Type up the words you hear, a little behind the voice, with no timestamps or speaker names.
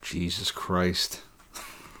Jesus Christ.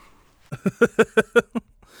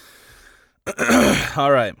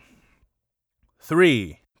 All right.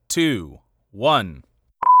 3, 2, 1.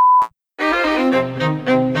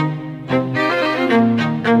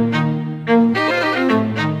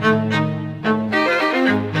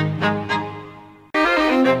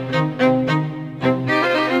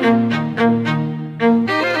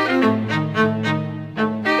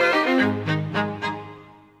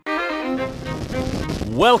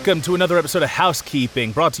 Welcome to another episode of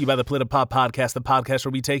Housekeeping, brought to you by the Politipop Podcast, the podcast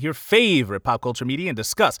where we take your favorite pop culture media and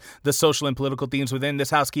discuss the social and political themes within.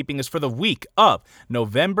 This housekeeping is for the week of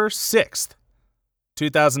November 6th,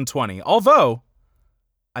 2020. Although,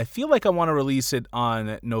 I feel like I want to release it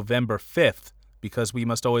on November 5th, because we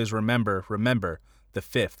must always remember the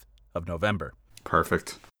 5th of November.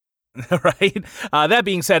 Perfect. Right? That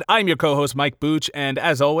being said, I'm your co-host, Mike Booch, and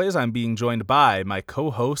as always, I'm being joined by my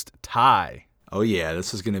co-host, Ty. Oh, yeah,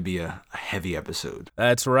 this is going to be a heavy episode.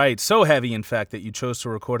 That's right. So heavy, in fact, that you chose to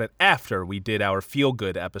record it after we did our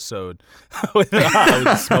feel-good episode with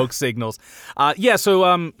smoke signals. So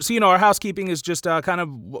our housekeeping is just kind of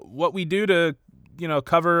what we do to,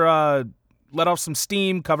 cover, let off some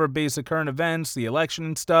steam, cover basic current events, the election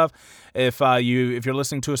and stuff. If you're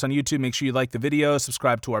listening to us on YouTube, make sure you like the video,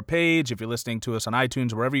 subscribe to our page. If you're listening to us on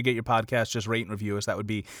iTunes, wherever you get your podcast, just rate and review us. That would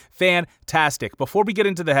be fantastic. Before we get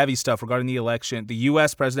into the heavy stuff regarding the election, the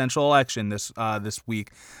U.S. presidential election this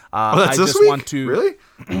week, that's this week? Want to really?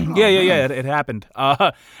 Yeah. It happened,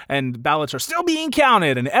 and ballots are still being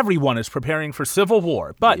counted, and everyone is preparing for civil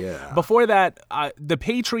war. But before that, the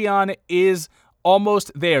Patreon is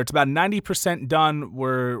almost there. It's about 90% done.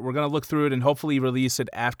 We're going to look through it and hopefully release it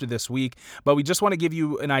after this week. But we just want to give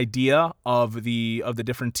you an idea of the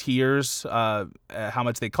different tiers, how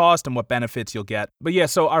much they cost and what benefits you'll get. But yeah,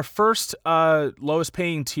 so our first lowest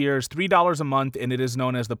paying tier is $3 a month, and it is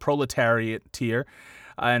known as the Proletariat tier.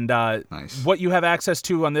 And nice. What you have access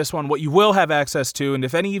to on this one, what you will have access to, and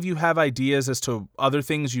if any of you have ideas as to other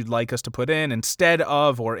things you'd like us to put in instead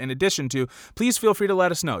of or in addition to, please feel free to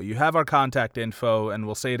let us know. You have our contact info, and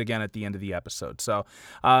we'll say it again at the end of the episode. So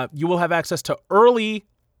you will have access to early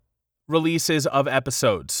releases of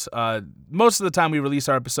episodes. Most of the time we release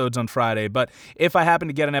our episodes on Friday, but if I happen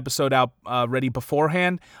to get an episode out ready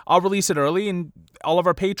beforehand, I'll release it early, and all of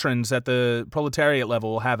our patrons at the Proletariat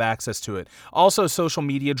level will have access to it. Also, social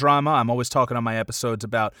media drama. I'm always talking on my episodes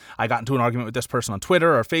about I got into an argument with this person on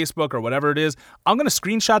Twitter or Facebook or whatever it is. I'm going to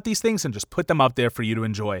screenshot these things and just put them up there for you to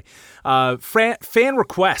enjoy. Fan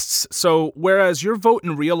requests. So whereas your vote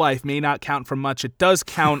in real life may not count for much, it does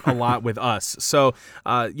count a lot with us. So,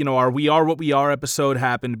 our We Are What We Are episode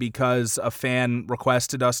happened because a fan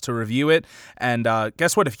requested us to review it. And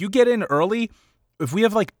guess what? If you get in early, if we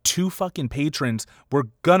have like 2 fucking patrons, we're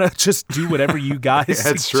gonna just do whatever you guys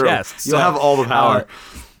That's suggest. True. You'll have all the power.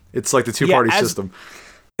 It's like the two-party system.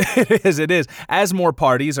 It is. As more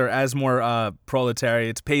parties or as more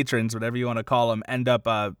proletariats, patrons, whatever you want to call them, end up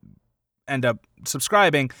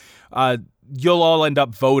subscribing, you'll all end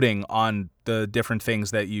up voting on the different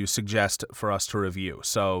things that you suggest for us to review.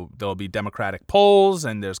 So there'll be democratic polls,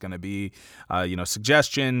 and there's going to be,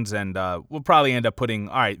 suggestions, and we'll probably end up putting,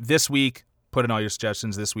 all right, this week, put in all your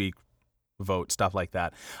suggestions this week, vote, stuff like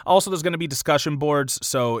that. Also, there's going to be discussion boards.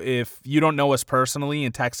 So if you don't know us personally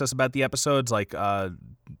and text us about the episodes, like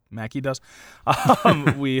Mackie does,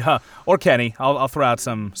 or Kenny, I'll throw out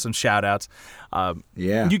some shout outs.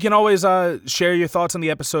 You can always share your thoughts on the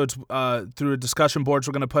episodes through discussion boards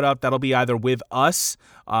we're going to put up. That'll be either with us.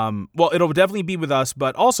 It'll definitely be with us,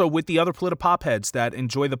 but also with the other Politipop heads that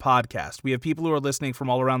enjoy the podcast. We have people who are listening from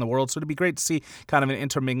all around the world, so it'd be great to see kind of an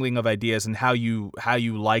intermingling of ideas and how you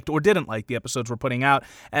liked or didn't like the episodes we're putting out.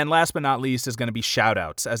 And last but not least is going to be shout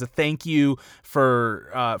outs as a thank you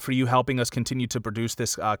for you helping us continue to produce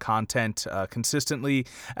this content consistently.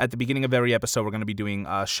 At the beginning of every episode, we're going to be doing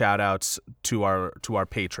shout outs to our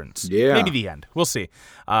patrons. Yeah. Maybe the end. We'll see.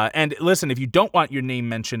 And listen, if you don't want your name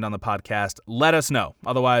mentioned on the podcast, let us know.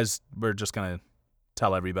 Otherwise, we're just going to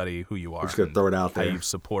tell everybody who you are. We're just going to throw it out there. How you've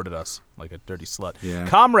supported us like a dirty slut. Yeah.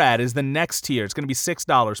 Comrade is the next tier. It's going to be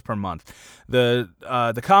 $6 per month. The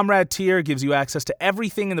Comrade tier gives you access to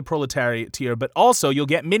everything in the Proletariat tier, but also you'll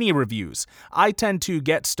get mini reviews. I tend to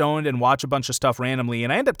get stoned and watch a bunch of stuff randomly,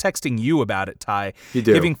 and I end up texting you about it, Ty. You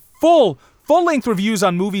do. Giving full-length reviews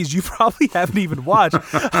on movies you probably haven't even watched.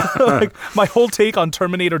 Like my whole take on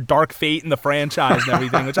Terminator Dark Fate and the franchise and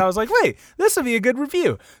everything, which I was like, wait, this would be a good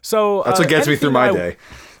review. So that's what gets me through my day.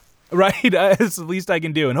 Right? It's the least I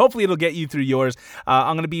can do. And hopefully it'll get you through yours.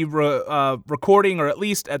 I'm going to be recording, or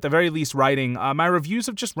at the very least writing, my reviews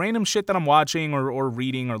of just random shit that I'm watching or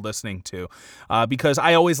reading or listening to. Because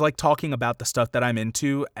I always like talking about the stuff that I'm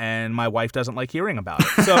into, and my wife doesn't like hearing about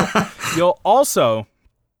it. So you'll also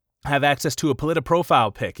have access to a Polita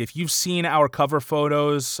profile pic. If you've seen our cover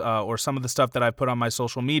photos or some of the stuff that I've put on my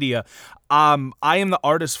social media, I am the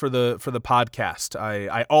artist for the podcast.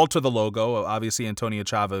 I alter the logo. Obviously, Antonio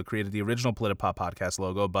Chava created the original Polita Pop podcast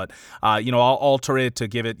logo, but I'll alter it to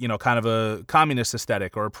give it kind of a communist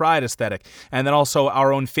aesthetic or a pride aesthetic, and then also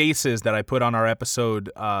our own faces that I put on our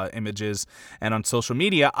episode images and on social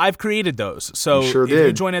media. I've created those. So if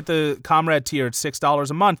you join at the Comrade tier at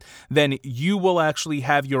 $6 a month, then you will actually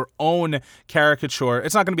have your own caricature.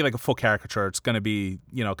 It's not going to be like a full caricature. It's going to be,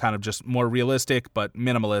 kind of just more realistic but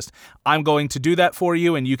minimalist. I'm going to do that for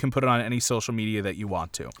you, and you can put it on any social media that you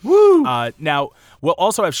want to. Woo! Now, we'll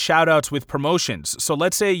also have shout-outs with promotions. So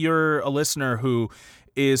let's say you're a listener who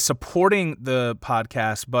is supporting the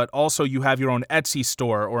podcast, but also you have your own Etsy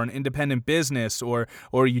store or an independent business, or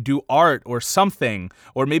you do art or something,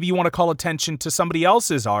 or maybe you want to call attention to somebody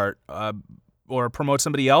else's art, or promote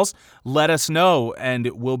somebody else, let us know, and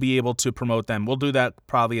we'll be able to promote them. We'll do that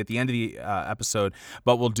probably at the end of the episode,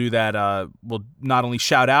 but we'll do that. We'll not only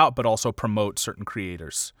shout out, but also promote certain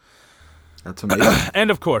creators. That's amazing. And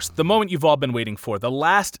of course, the moment you've all been waiting for, the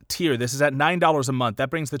last tier. This is at $9 a month. That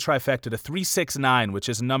brings the trifecta to 369, which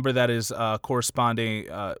is a number that is corresponding,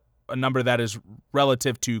 a number that is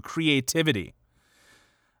relative to creativity.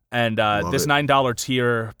 And this $9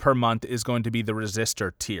 tier per month is going to be the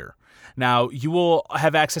Resistor tier. Now, you will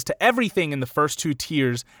have access to everything in the first two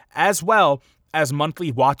tiers, as well as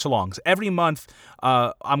monthly watch-alongs. Every month,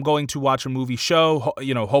 I'm going to watch a movie show.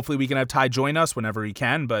 Hopefully we can have Ty join us whenever he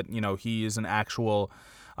can, but, he is an actual...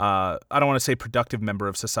 I don't want to say productive member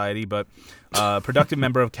of society, but productive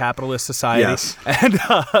member of capitalist society. Yes. And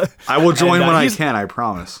I will join when I can, I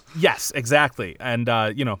promise. Yes, exactly. And,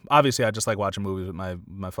 obviously I just like watching movies with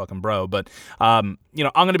my fucking bro. But, I'm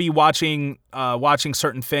going to be watching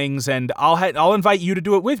certain things, and I'll invite you to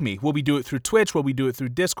do it with me. Will we do it through Twitch? Will we do it through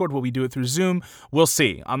Discord? Will we do it through Zoom? We'll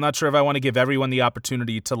see. I'm not sure if I want to give everyone the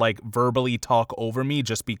opportunity to, verbally talk over me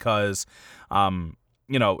just because...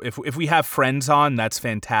 if we have friends on, that's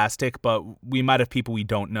fantastic, but we might have people we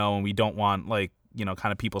don't know, and we don't want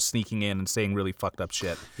kind of people sneaking in and saying really fucked up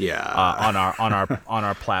shit. Yeah. On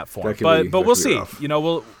our platform. But we'll see. Rough.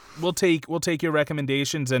 We'll take your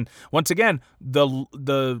recommendations, and once again,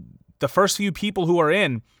 the first few people who are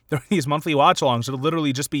in these monthly watch-alongs, it'll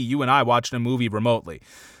literally just be you and I watching a movie remotely.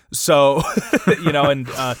 So,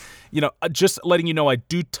 just letting you know, I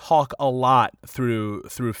do talk a lot through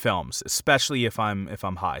films, especially if I'm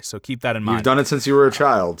high. So keep that in mind. You've done it since you were a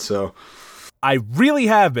child, so. I really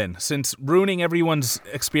have been, since ruining everyone's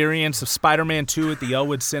experience of Spider-Man 2 at the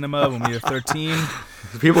Elwood Cinema when we were 13.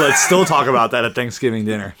 People that still talk about that at Thanksgiving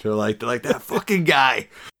dinner. They're like that fucking guy.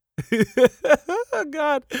 Oh,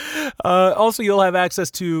 God. Also, you'll have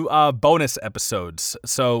access to bonus episodes.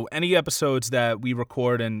 So any episodes that we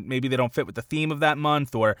record and maybe they don't fit with the theme of that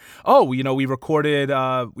month, or we recorded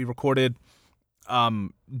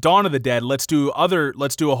Dawn of the Dead. Let's do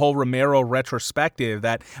a whole Romero retrospective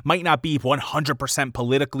that might not be 100%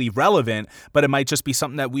 politically relevant, but it might just be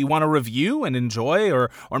something that we want to review and enjoy, or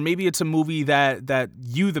maybe it's a movie that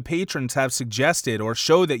you, the patrons, have suggested, or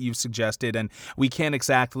show that you've suggested, and we can't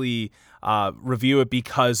exactly review it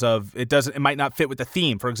because of it might not fit with the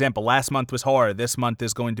theme. For example, last month was horror. This month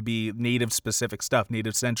is going to be native specific stuff,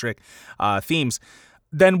 native centric themes.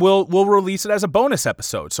 Then we'll release it as a bonus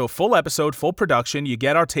episode. So full episode, full production, you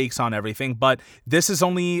get our takes on everything, but this is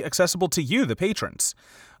only accessible to you, the patrons.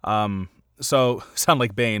 So sound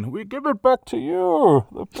like Bane. We give it back to you,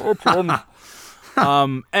 the patrons.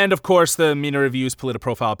 And of course the Mina Reviews, Polita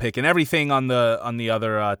Profile pick, and everything on the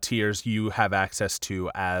other tiers you have access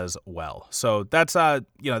to as well. So that's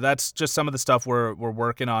that's just some of the stuff we're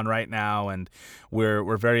working on right now, and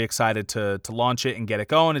we're very excited to launch it and get it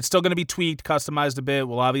going. It's still going to be tweaked, customized a bit.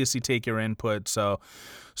 We'll obviously take your input, so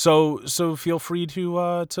feel free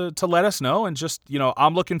to let us know, and just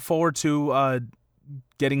I'm looking forward to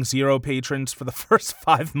getting 0 patrons for the first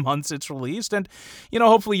 5 months it's released, and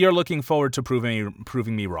hopefully you're looking forward to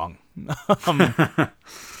proving me wrong.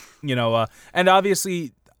 And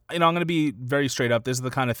obviously I'm going to be very straight up. This is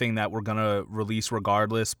the kind of thing that we're going to release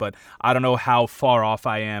regardless, but I don't know how far off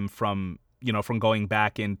I am from going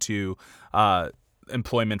back into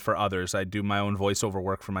employment for others. I do my own voiceover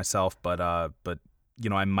work for myself, but I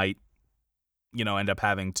might end up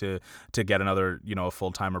having to get another, a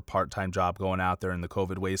full-time or part-time job going out there in the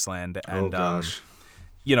COVID wasteland. And, oh, gosh.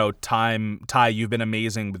 Ty, you've been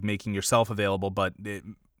amazing with making yourself available, but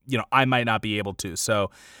I might not be able to.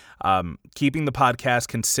 So keeping the podcast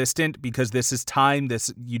consistent, because this is time.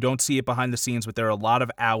 You don't see it behind the scenes, but there are a lot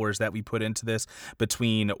of hours that we put into this,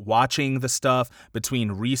 between watching the stuff,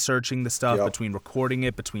 between researching the stuff, between recording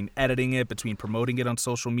it, between editing it, between promoting it on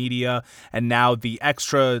social media, and now the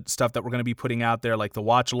extra stuff that we're going to be putting out there, like the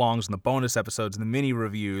watch-alongs and the bonus episodes and the mini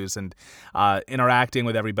reviews and interacting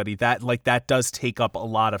with everybody. That does take up a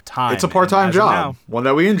lot of time. It's a part-time job, one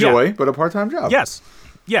that we enjoy, but a part-time job. Yes.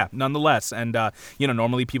 Yeah, nonetheless. And,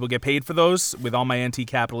 normally people get paid for those. With all my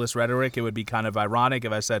anti-capitalist rhetoric, it would be kind of ironic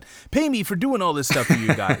if I said, pay me for doing all this stuff for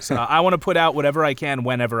you guys. I want to put out whatever I can,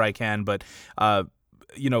 whenever I can. But,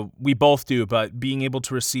 we both do. But being able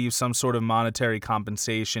to receive some sort of monetary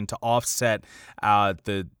compensation to offset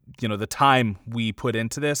the time we put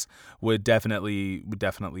into this would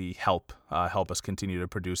definitely help us continue to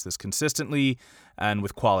produce this consistently and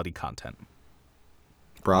with quality content.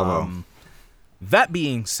 Bravo. That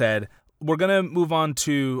being said, we're going to move on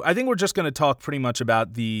to, I think we're just going to talk pretty much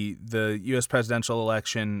about the U.S. presidential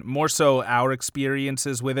election, more so our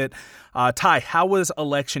experiences with it. Ty, how was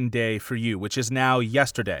Election Day for you, which is now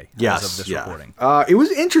yesterday as of this recording? It was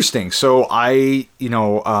interesting. So I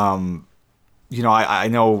know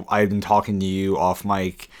I've been talking to you off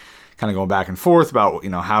mic, kind of going back and forth about,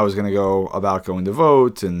 how I was going to go about going to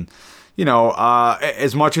vote. And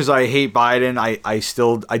as much as I hate Biden,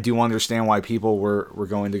 I do understand why people were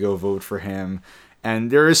going to go vote for him.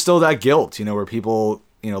 And there is still that guilt, where people,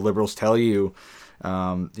 liberals tell you,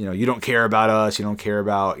 you don't care about us, you don't care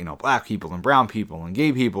about, black people and brown people and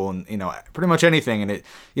gay people and, pretty much anything. And it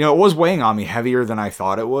was weighing on me heavier than I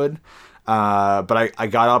thought it would. But I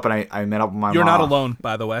got up and I met up with my mom. You're not alone,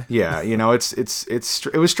 by the way. Yeah,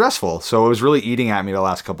 it was stressful. So it was really eating at me the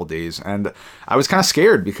last couple of days, and I was kind of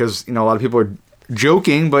scared because a lot of people are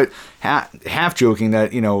joking, but half joking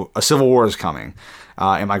that a civil war is coming,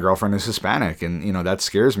 and my girlfriend is Hispanic, and that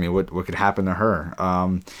scares me. What could happen to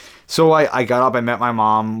her? So I got up, I met my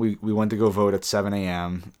mom, we went to go vote at 7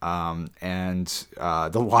 a.m., and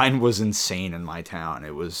the line was insane in my town.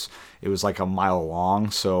 It was like a mile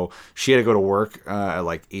long, so she had to go to work at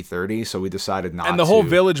like 8:30, so we decided not to. And the whole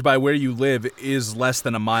village by where you live is less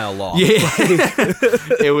than a mile long. Yeah.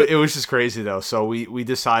 It was just crazy, though. So we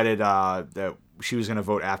decided that she was going to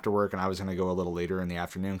vote after work, and I was going to go a little later in the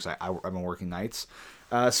afternoon because I've been working nights.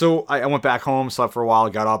 So I went back home, slept for a while,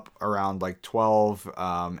 got up around like 12,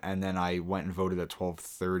 and then I went and voted at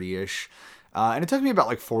 12:30-ish. And it took me about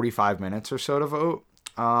like 45 minutes or so to vote.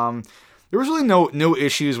 There was really no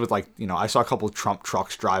issues with I saw a couple of Trump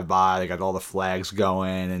trucks drive by. They got all the flags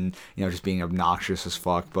going and, just being obnoxious as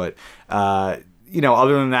fuck. But,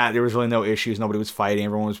 other than that, there was really no issues. Nobody was fighting.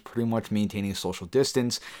 Everyone was pretty much maintaining social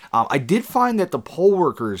distance. I did find that the poll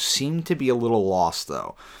workers seemed to be a little lost,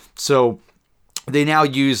 though. So they now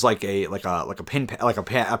use like a pin pad, like a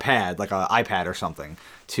pad, like an iPad or something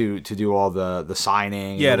to do all the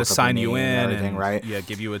signing. Yeah, to sign you in and everything, right? Yeah,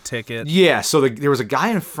 give you a ticket. Yeah, so there was a guy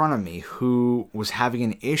in front of me who was having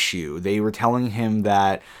an issue. They were telling him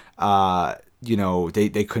that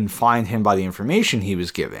they couldn't find him by the information he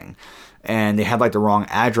was giving. And they had like the wrong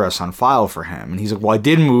address on file for him. And he's like, well, I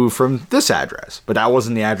did move from this address, but that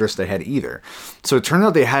wasn't the address they had either. So it turned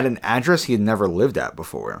out they had an address he had never lived at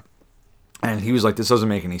before. And he was like, this doesn't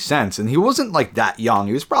make any sense. And he wasn't like that young.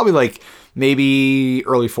 He was probably like maybe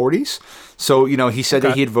early 40s. So, he said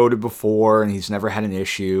that he had voted before and he's never had an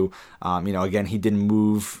issue. Again, he didn't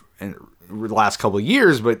move in the last couple of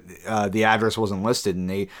years, but the address wasn't listed. And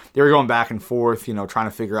they were going back and forth, trying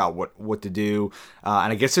to figure out what to do.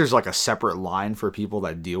 And I guess there's like a separate line for people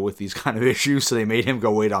that deal with these kind of issues. So they made him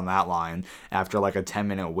go wait on that line after like a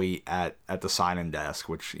 10-minute wait at the sign-in desk,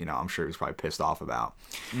 which, I'm sure he was probably pissed off about.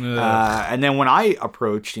 And then when I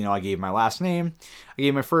approached, I gave my last name, I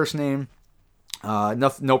gave my first name.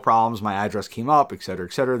 No problems. My address came up, et cetera,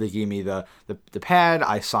 et cetera. They gave me the pad.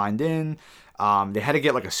 I signed in. They had to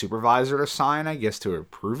get like a supervisor to sign, I guess, to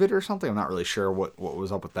approve it or something. I'm not really sure what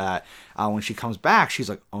was up with that. When she comes back, she's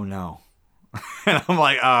like, oh no. And I'm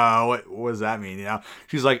like, what does that mean?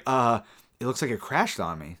 She's like, it looks like it crashed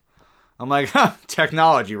on me. I'm like,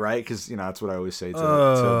 technology, right? Because, that's what I always say to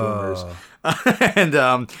boomers.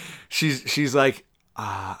 And she's like,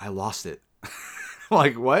 I lost it. I'm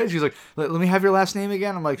like, what? She's like, let me have your last name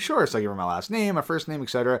again. I'm like, sure. So I give her my last name, my first name,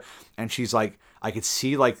 etc. And she's like, I could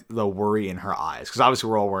see like the worry in her eyes because obviously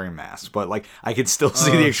we're all wearing masks, but like I could still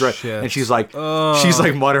see the expression. And she's like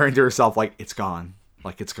muttering to herself like, it's gone.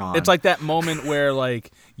 Like it's gone. It's like that moment where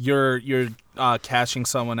like you're cashing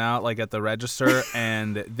someone out like at the register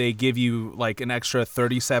and they give you like an extra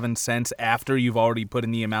 37 cents after you've already put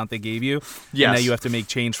in the amount they gave you. Yes. And now you have to make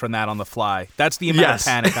change from that on the fly. That's the amount of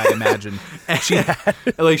panic I imagine.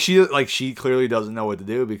 She clearly doesn't know what to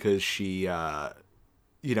do because she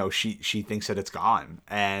thinks that it's gone.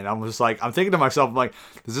 And I'm just like, I'm thinking to myself, I'm like,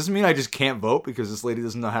 does this mean I just can't vote because this lady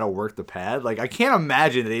doesn't know how to work the pad? Like, I can't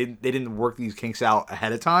imagine they didn't work these kinks out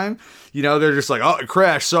ahead of time. They're just like, oh, it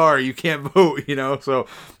crashed. Sorry, you can't vote, So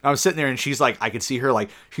I'm sitting there and she's like, I could see her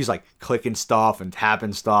like, she's like clicking stuff and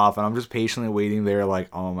tapping stuff. And I'm just patiently waiting there like,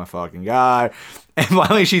 oh my fucking God. And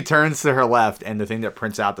finally she turns to her left and the thing that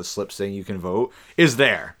prints out the slip saying you can vote is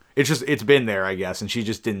there. It's been there, I guess, and she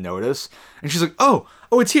just didn't notice. And she's like, oh,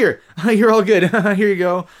 it's here. You're all good. Here you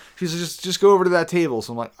go. She's like, just go over to that table.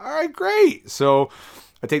 So I'm like, all right, great. So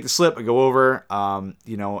I take the slip, I go over,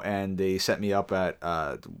 and they set me up at,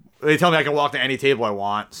 they tell me I can walk to any table I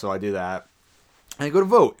want, so I do that. And I go to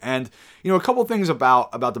vote. And, a couple things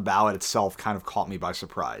about the ballot itself kind of caught me by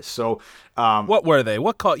surprise. So, what were they?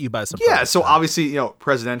 What caught you by surprise? Yeah, so obviously,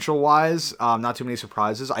 presidential-wise, not too many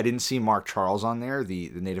surprises. I didn't see Mark Charles on there,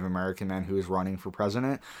 the Native American man who is running for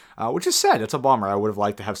president, which is sad. It's a bummer. I would have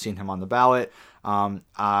liked to have seen him on the ballot. And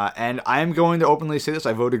I am going to openly say this.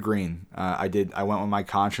 I voted green. I went with my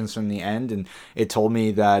conscience in the end, and it told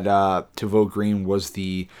me that to vote green was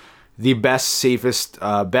the best, safest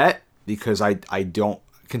bet, because I don't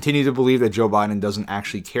continue to believe that Joe Biden doesn't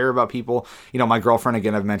actually care about people. My girlfriend,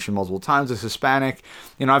 again, I've mentioned multiple times, is Hispanic.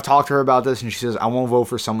 I've talked to her about this, and she says, I won't vote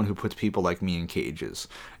for someone who puts people like me in cages.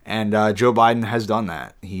 And Joe Biden has done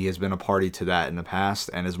that. He has been a party to that in the past.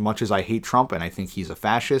 And as much as I hate Trump, and I think he's a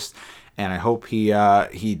fascist, and I hope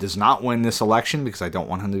he does not win this election because I don't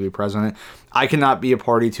want him to be president, I cannot be a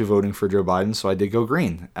party to voting for Joe Biden, so I did go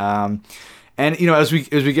green. And as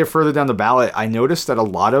we get further down the ballot, I noticed that a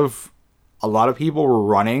lot of people were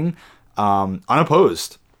running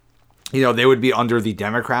unopposed. They would be under the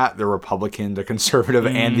Democrat, the Republican, the Conservative,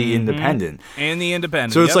 and the Independent.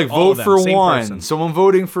 So it's like vote for one. Person. So I'm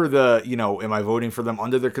voting for am I voting for them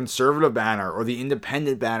under the Conservative banner or the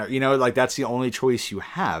Independent banner? Like that's the only choice you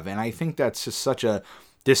have. And I think that's just such a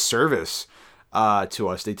disservice to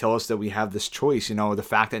us. They tell us that we have this choice. The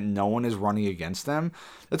fact that no one is running against them,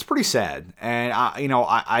 that's pretty sad. And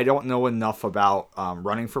I don't know enough about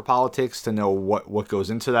running for politics to know what goes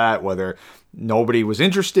into that, whether nobody was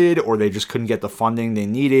interested or they just couldn't get the funding they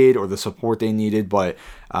needed or the support they needed. But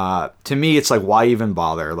to me, it's like, why even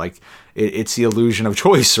bother? Like it's the illusion of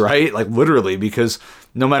choice, right? Like literally, because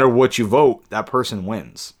no matter what you vote, that person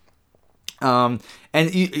wins. And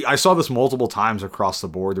I saw this multiple times across the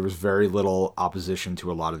board. There was very little opposition to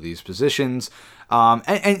a lot of these positions.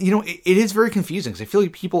 It is very confusing because I feel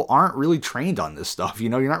like people aren't really trained on this stuff. You're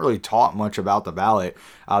not really taught much about the ballot.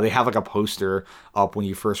 They have like a poster up when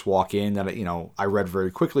you first walk in that, I read very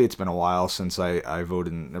quickly. It's been a while since I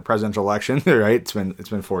voted in the presidential election, right? It's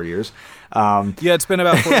been 4 years. Yeah, it's been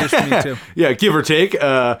about 4 years for me too. Yeah, give or take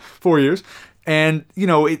 4 years. And, you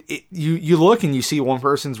look and you see one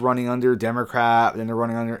person's running under Democrat, then they're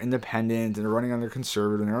running under Independent, and they're running under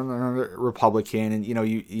Conservative, and they're running under Republican, and,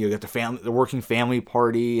 you get the Working Family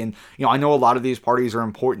Party. And, I know a lot of these parties are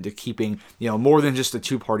important to keeping, more than just a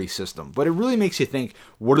two-party system. But it really makes you think,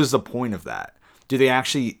 what is the point of that? Do they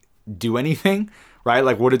actually do anything? Right?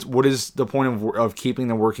 Like, what is the point of keeping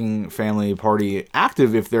the Working Family Party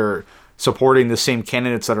active if they're supporting the same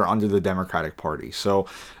candidates that are under the Democratic Party? So,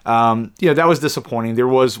 that was disappointing. There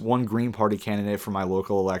was one Green Party candidate for my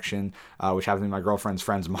local election, which happened to be my girlfriend's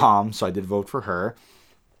friend's mom, so I did vote for her.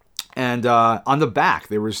 And on the back,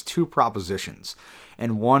 there was two propositions.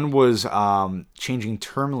 And one was changing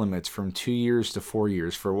term limits from 2 years to 4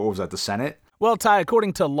 years for, what was that, the Senate? Well, Ty,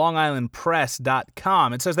 according to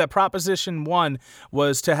LongIslandPress.com, it says that Proposition 1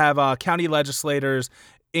 was to have county legislators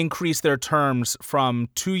increase their terms from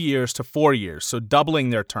 2 years to 4 years, so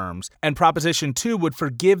doubling their terms. And Proposition 2 would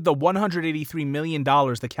forgive the $183 million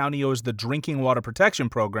the county owes the Drinking Water Protection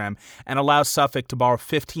Program and allow Suffolk to borrow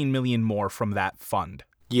 $15 million more from that fund.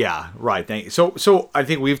 Yeah, right. Thank you. So I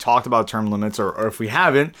think we've talked about term limits, or if we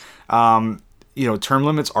haven't, term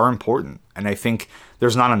limits are important. And I think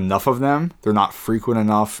there's not enough of them. They're not frequent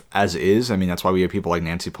enough as is. I mean, that's why we have people like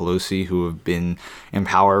Nancy Pelosi who have been in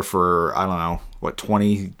power for,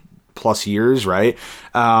 20 plus years, right?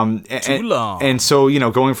 Too long. And so, you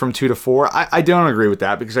know, going from 2 to 4, I don't agree with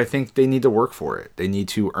that because I think they need to work for it. They need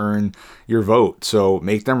to earn your vote. So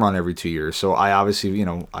make them run every 2 years. So I obviously, you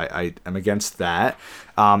know, I am against that.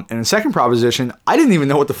 And the second proposition, I didn't even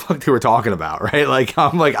know what the fuck they were talking about, right? Like,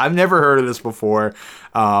 I'm like, I've never heard of this before.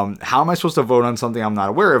 How am I supposed to vote on something I'm not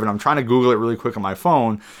aware of? And I'm trying to Google it really quick on my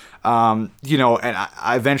phone. You know, and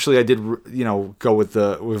I eventually did, you know, go with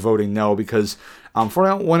voting no because for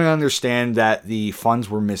I want to understand that the funds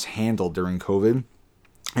were mishandled during COVID.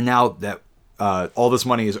 And now that all this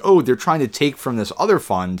money is owed, they're trying to take from this other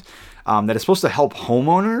fund that is supposed to help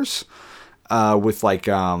homeowners with like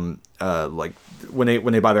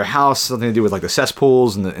when they buy their house, something to do with like the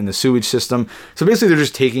cesspools and the sewage system. So basically, they're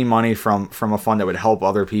just taking money from a fund that would help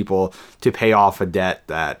other people to pay off a debt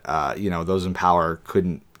that you know, those in power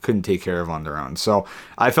couldn't take care of on their own. So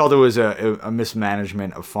I felt it was a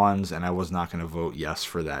mismanagement of funds, and I was not going to vote yes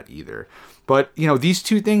for that either. But, you know, these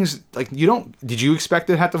two things, like, did you expect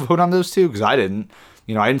to have to vote on those two? Because I didn't.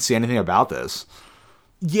 You know, I didn't see anything about this.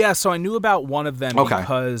 Yeah, so I knew about one of them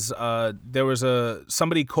because there was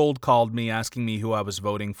somebody cold called me asking me who I was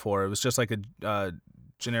voting for. It was just like a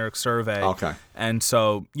generic survey. Okay. And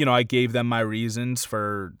so, you know, I gave them my reasons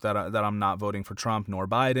for that I'm not voting for Trump nor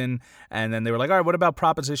Biden. And then they were like, all right, what about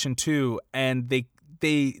Proposition 2? And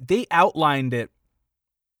they outlined it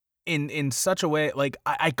in such a way, like,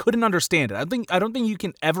 I couldn't understand it. I don't think you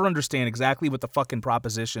can ever understand exactly what the fucking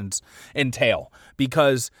propositions entail,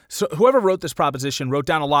 because whoever wrote this proposition wrote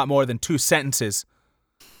down a lot more than 2 sentences.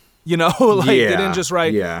 You know, like, they didn't just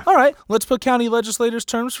write, all right, let's put county legislators'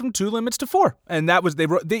 terms from 2 limits to 4. And that was,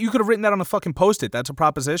 you could have written that on a fucking Post-it. That's a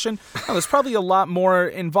proposition. No, there's probably a lot more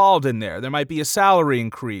involved in there. There might be a salary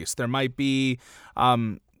increase. There might be,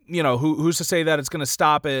 you know, who's to say that it's going to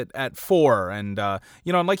stop it at 4? And,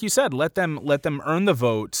 you know, and like you said, let them earn the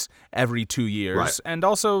votes every 2 years. Right. And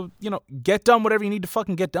also, you know, get done whatever you need to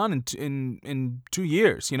fucking get done in 2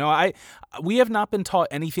 years. You know, we have not been taught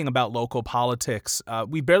anything about local politics.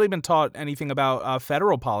 We've barely been taught anything about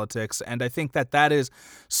federal politics. And I think that is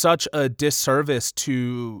such a disservice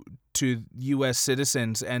to U.S.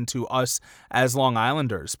 citizens and to us as Long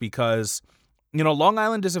Islanders, because, you know, Long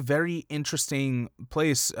Island is a very interesting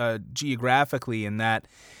place geographically in that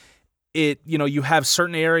you know, you have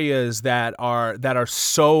certain areas that are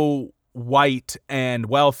so white and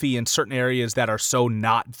wealthy, and certain areas that are so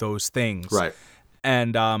not those things. Right.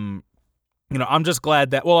 And you know, I'm just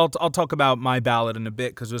glad that. Well, I'll talk about my ballot in a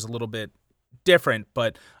bit because it was a little bit different,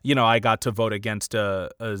 but, you know, I got to vote against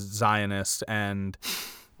a Zionist, and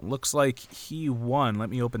looks like he won. Let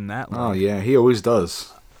me open that link. Oh yeah, he always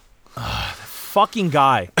does. Fucking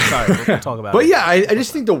guy. Sorry, we'll talk about it. But yeah, I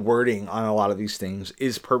just think the wording on a lot of these things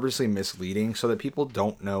is purposely misleading so that people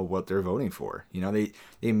don't know what they're voting for. You know, they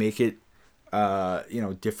make it, you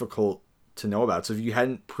know, difficult to know about. So if you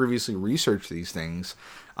hadn't previously researched these things,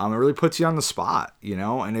 it really puts you on the spot, you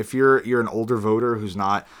know. And if you're an older voter who's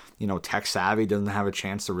not, you know, tech savvy, doesn't have a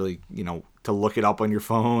chance to really, you know, to look it up on your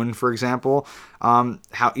phone, for example,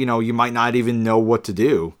 how, you know, you might not even know what to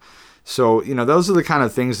do. So, you know, those are the kind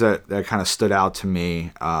of things that kind of stood out to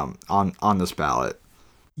me on this ballot.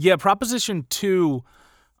 Yeah, Proposition 2,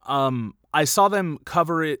 I saw them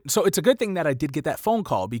cover it. So it's a good thing that I did get that phone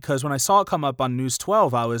call, because when I saw it come up on News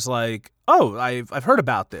 12, I was like, oh, I've heard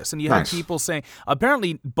about this. And you had people saying,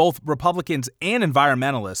 apparently both Republicans and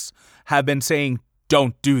environmentalists have been saying,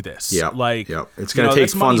 don't do this. Yeah, like, it's going to take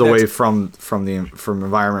funds away from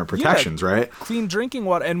environment protections, right? Clean drinking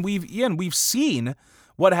water, and we've seen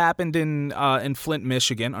what happened in Flint,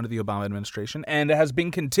 Michigan, under the Obama administration, and it has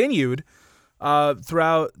been continued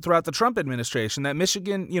throughout the Trump administration. That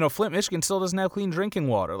Michigan, you know, Flint, Michigan still doesn't have clean drinking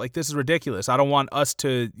water. Like, this is ridiculous. I don't want us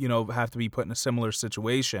to, you know, have to be put in a similar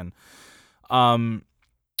situation. But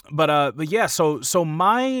yeah, so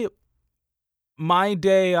my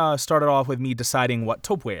day started off with me deciding what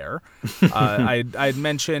to wear. I'd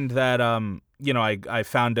mentioned that you know, I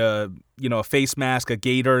found a face mask, a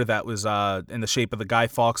gator that was in the shape of the Guy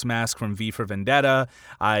Fawkes mask from V for Vendetta.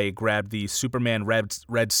 I grabbed the Superman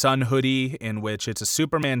Red Sun hoodie, in which it's a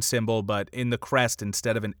Superman symbol, but in the crest,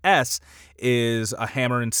 instead of an S, is a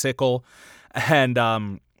hammer and sickle. And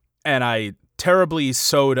I terribly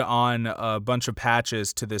sewed on a bunch of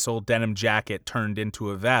patches to this old denim jacket turned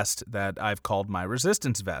into a vest that I've called my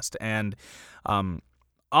resistance vest. And on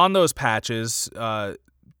those patches,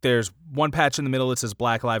 there's one patch in the middle that says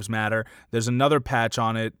Black Lives Matter. There's another patch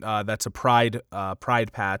on it that's a pride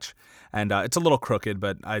patch, and it's a little crooked,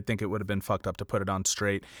 but I think it would have been fucked up to put it on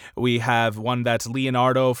straight. We have one that's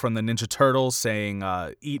Leonardo from the Ninja Turtles saying,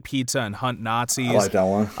 eat pizza and hunt Nazis. I like that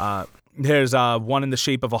one. There's one in the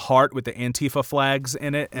shape of a heart with the Antifa flags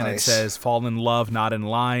in it, and It says "Fall in love, not in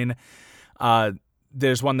line."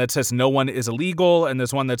 There's one that says "No one is illegal," and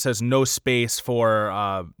there's one that says "No space for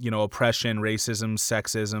oppression, racism,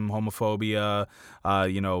 sexism, homophobia,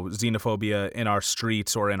 xenophobia in our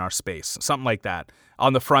streets or in our space," something like that.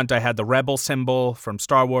 On the front, I had the rebel symbol from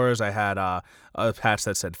Star Wars. I had a patch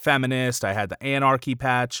that said "feminist." I had the anarchy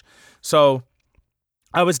patch. So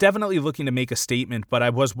I was definitely looking to make a statement, but I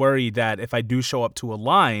was worried that if I do show up to a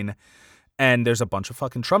line and there's a bunch of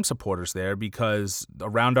fucking Trump supporters there, because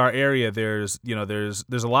around our area there's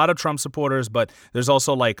a lot of Trump supporters, but there's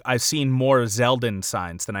also I've seen more Zeldin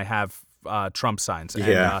signs than I have Trump signs.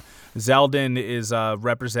 Yeah. And Zeldin is a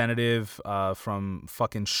representative from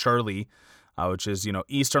fucking Shirley, which is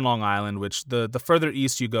eastern Long Island, which the further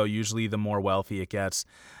east you go, usually the more wealthy it gets.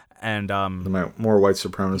 And the more white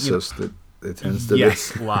supremacist it tends to be.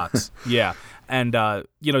 Yes, lots. Yeah. And,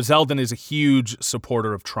 Zeldin is a huge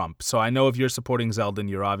supporter of Trump. So I know if you're supporting Zeldin,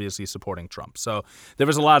 you're obviously supporting Trump. So there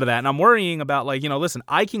was a lot of that. And I'm worrying about, listen,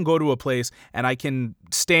 I can go to a place and I can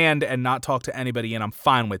stand and not talk to anybody, and I'm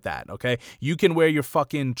fine with that, okay? You can wear your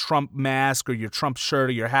fucking Trump mask or your Trump shirt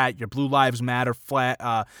or your hat, your Blue Lives Matter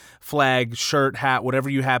flag, shirt, hat, whatever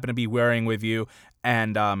you happen to be wearing with you,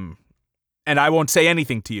 and I won't say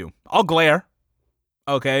anything to you. I'll glare.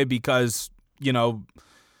 Okay, because, I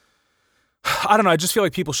don't know, I just feel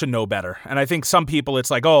like people should know better. And I think some people, it's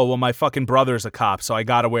like, oh, well, my fucking brother's a cop, so I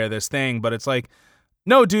gotta wear this thing. But it's like,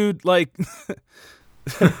 no, dude, the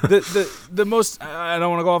most, I don't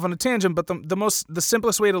want to go off on a tangent, but the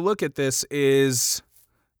simplest way to look at this is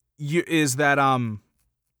that,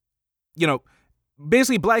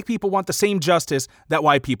 basically black people want the same justice that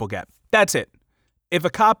white people get. That's it. If a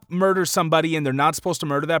cop murders somebody and they're not supposed to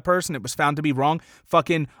murder that person, it was found to be wrong,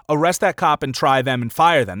 fucking arrest that cop and try them and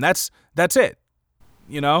fire them. That's it.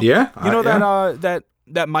 Yeah.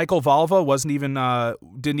 That Michael Valva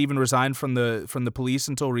didn't even resign from the police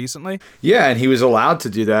until recently. Yeah, and he was allowed to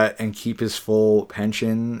do that and keep his full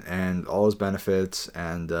pension and all his benefits,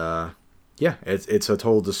 and it's a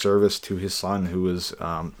total disservice to his son, who was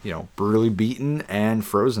brutally beaten and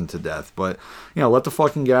frozen to death. But let the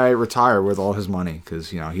fucking guy retire with all his money, because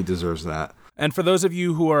he deserves that. And for those of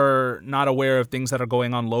you who are not aware of things that are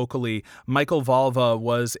going on locally, Michael Valva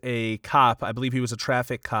was a cop. I believe he was a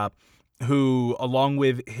traffic cop who, along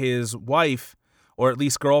with his wife, or at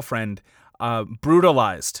least girlfriend,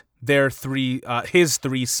 brutalized his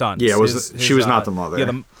three sons. Yeah, she was not the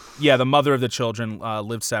mother. The mother of the children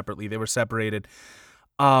lived separately. They were separated.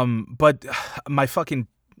 But my fucking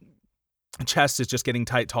chest is just getting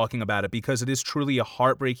tight talking about it, because it is truly a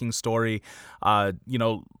heartbreaking story.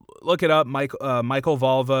 Look it up. Michael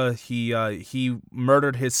Valva. He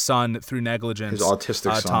murdered his son through negligence. His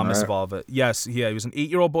autistic son, Thomas right? Valva. Yes, yeah. He was an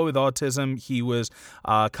 8-year-old boy with autism. He was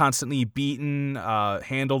constantly beaten,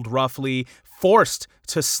 handled roughly, forced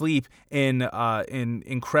to sleep in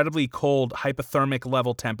incredibly cold hypothermic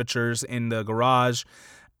level temperatures in the garage,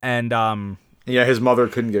 and his mother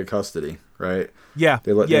couldn't get custody, right? Yeah,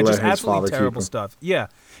 they let just his absolutely father terrible stuff. Yeah,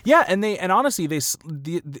 and honestly,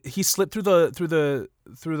 he slipped through the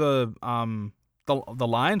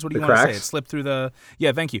lines. What do you want to say? It slipped through the.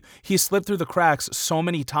 Yeah, thank you. He slipped through the cracks so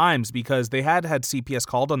many times because they had CPS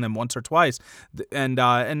called on them once or twice, and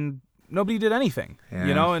nobody did anything.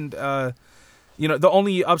 Yeah. And the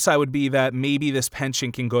only upside would be that maybe this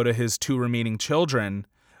pension can go to his 2 remaining children,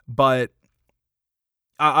 but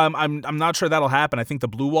I'm not sure that'll happen. I think the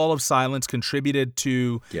blue wall of silence contributed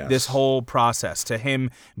to this whole process, to him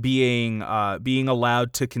being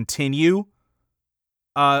allowed to continue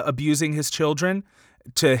abusing his children,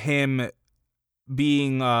 to him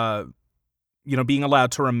being being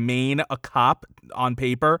allowed to remain a cop on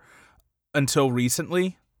paper until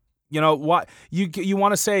recently. What you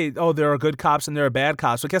want to say, oh, there are good cops and there are bad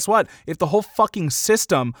cops, but guess what? If the whole fucking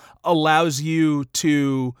system allows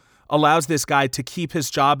this guy to keep his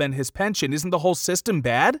job and his pension, isn't the whole system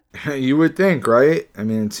bad? You would think, right? I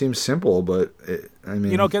mean, it seems simple, but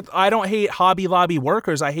I don't hate Hobby Lobby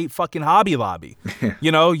workers. I hate fucking Hobby Lobby.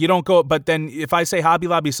 You don't go, but then if I say Hobby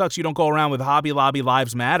Lobby sucks, you don't go around with Hobby Lobby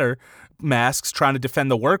Lives Matter masks trying to defend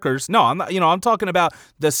the workers. No, I'm not, I'm talking about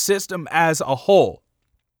the system as a whole.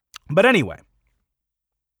 But anyway,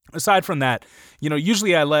 aside from that,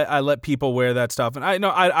 usually I let people wear that stuff, and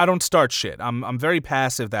I don't start shit. I'm very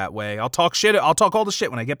passive that way. I'll talk shit. I'll talk all the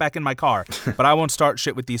shit when I get back in my car, but I won't start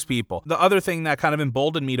shit with these people. The other thing that kind of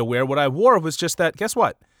emboldened me to wear what I wore was just that, guess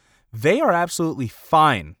what? They are absolutely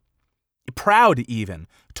fine, proud even,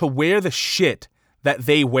 to wear the shit that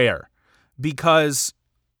they wear, because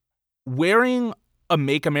wearing a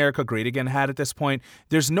Make America Great Again hat at this point,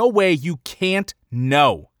 there's no way you can't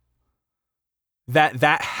know that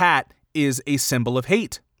that hat is a symbol of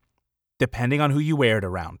hate, depending on who you wear it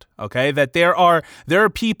around, okay? That there are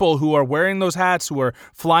people who are wearing those hats, who are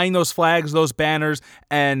flying those flags, those banners,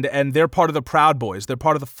 and they're part of the Proud Boys. They're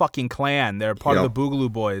part of the fucking Klan. They're part of the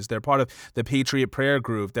Boogaloo Boys. They're part of the Patriot Prayer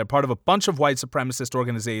Group. They're part of a bunch of white supremacist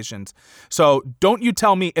organizations. So don't you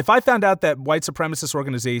tell me, if I found out that white supremacist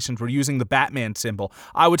organizations were using the Batman symbol,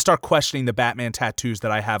 I would start questioning the Batman tattoos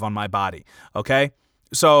that I have on my body, okay?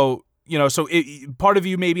 So, part of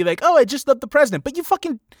you may be like, oh, I just love the president, but you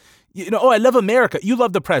fucking... oh, I love America. You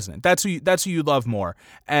love the president. That's who you love more.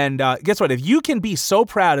 And guess what? If you can be so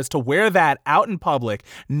proud as to wear that out in public,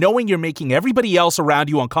 knowing you're making everybody else around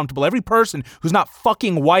you uncomfortable, every person who's not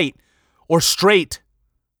fucking white or straight,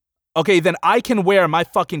 okay, then I can wear my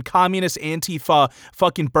fucking communist Antifa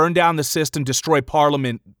fucking burn down the system, destroy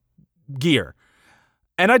parliament gear.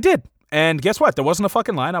 And I did. And guess what? There wasn't a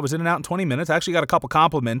fucking line. I was in and out in 20 minutes. I actually got a couple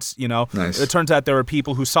compliments, Nice. It turns out there were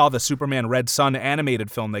people who saw the Superman Red Sun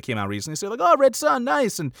animated film that came out recently. So they're like, oh, Red Sun,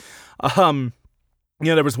 nice. And,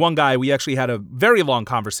 there was one guy, we actually had a very long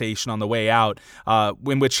conversation on the way out,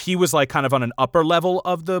 in which he was like kind of on an upper level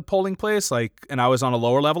of the polling place, and I was on a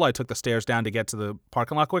lower level. I took the stairs down to get to the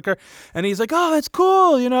parking lot quicker. And he's like, oh, that's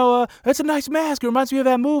cool. That's a nice mask. It reminds me of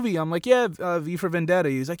that movie. I'm like, yeah, V for Vendetta.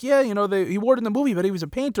 He's like, yeah, he wore it in the movie, but he was a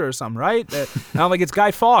painter or something, right? And I'm like, it's Guy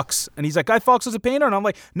Fawkes. And he's like, Guy Fawkes was a painter? And I'm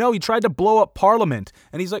like, no, he tried to blow up Parliament.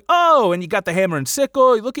 And he's like, oh, and you got the hammer and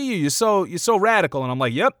sickle. Look at you. You're so radical. And I'm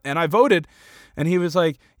like, yep. And I voted. And he was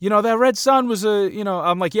like, that Red Sun was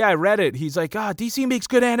I'm like, yeah, I read it. He's like, DC makes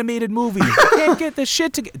good animated movies. They can't get this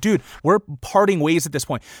shit together. Dude, we're parting ways at this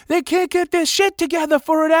point. They can't get this shit together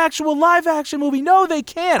for an actual live action movie. No, they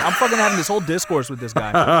can't. I'm fucking having this whole discourse with this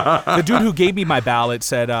guy. The dude who gave me my ballot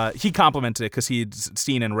said, he complimented it because he'd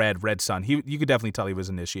seen and read Red Sun. You could definitely tell he was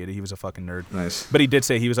initiated. He was a fucking nerd. Nice. But he did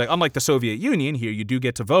say, he was like, unlike the Soviet Union, here you do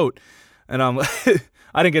get to vote. And I'm like,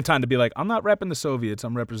 I didn't get time to be like, I'm not repping the Soviets,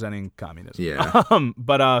 I'm representing communism. Yeah.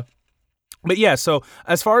 But yeah, so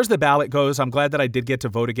as far as the ballot goes, I'm glad that I did get to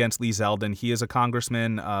vote against Lee Zeldin. He is a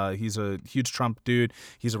congressman. He's a huge Trump dude.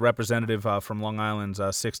 He's a representative from Long Island's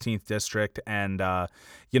 16th district. And,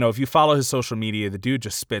 if you follow his social media, the dude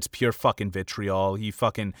just spits pure fucking vitriol.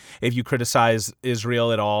 If you criticize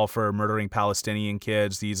Israel at all for murdering Palestinian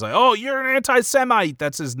kids, he's like, oh, you're an anti-Semite.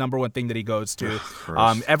 That's his number one thing that he goes to.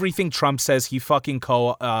 Everything Trump says, he fucking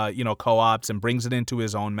co-opts and brings it into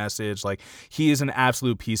his own message. Like, he is an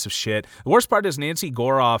absolute piece of shit. The worst part is Nancy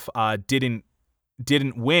Goroff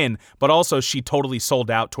didn't win, but also she totally sold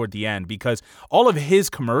out toward the end because all of his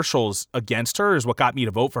commercials against her is what got me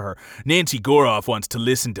to vote for her. Nancy Goroff wants to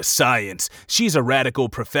listen to science. She's a radical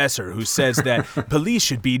professor who says that police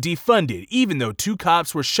should be defunded, even though 2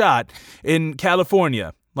 cops were shot in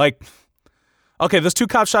California. Like, okay, those 2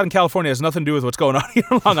 cops shot in California has nothing to do with what's going on here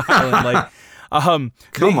in Long Island. Like, Come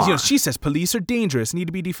on. She says police are dangerous, need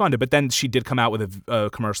to be defunded. But then she did come out with a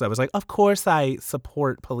commercial that was like, of course I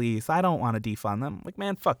support police. I don't want to defund them. Like,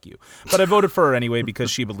 man, fuck you. But I voted for her anyway because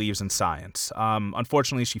she believes in science.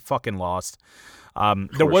 Unfortunately, she fucking lost.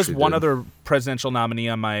 There was one other presidential nominee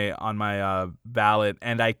on my ballot,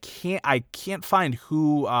 and I can't find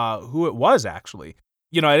who it was actually.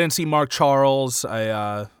 I didn't see Mark Charles.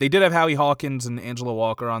 They did have Howie Hawkins and Angela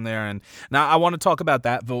Walker on there, and now I want to talk about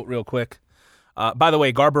that vote real quick. By the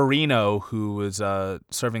way, Garbarino, who was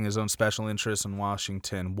serving his own special interests in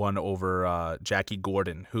Washington, won over Jackie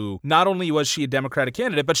Gordon, who not only was she a Democratic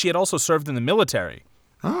candidate, but she had also served in the military.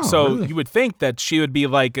 Oh, so really? You would think that she would be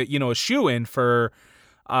like a shoo-in for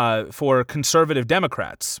conservative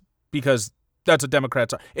Democrats, because that's what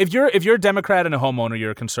Democrats are. If you're a Democrat and a homeowner,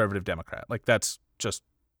 you're a conservative Democrat. Like, that's just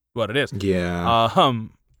what it is. Yeah.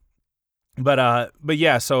 But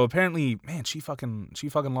yeah, so apparently, man, she fucking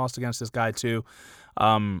lost against this guy too.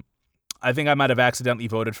 I think I might have accidentally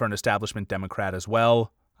voted for an establishment Democrat as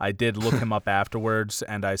well. I did look him up afterwards,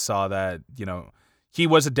 and I saw that, he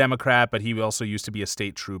was a Democrat, but he also used to be a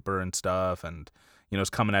state trooper and stuff, and, is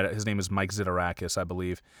coming at it. His name is Mike Zitarakis, I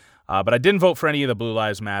believe. But I didn't vote for any of the Blue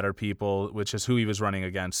Lives Matter people, which is who he was running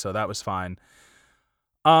against, so that was fine.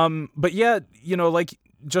 But yeah, like,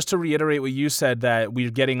 just to reiterate what you said, that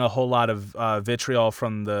we're getting a whole lot of vitriol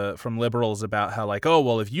from liberals about how, like, oh,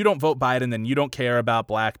 well, if you don't vote Biden, then you don't care about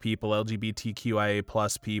black people, LGBTQIA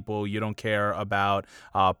plus people, you don't care about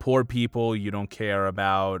poor people, you don't care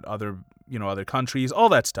about other countries, all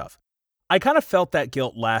that stuff. I kind of felt that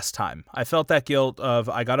guilt last time. I felt that guilt of,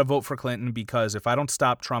 I got to vote for Clinton because if I don't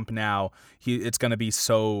stop Trump now, it's going to be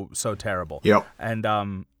so terrible. Yep. And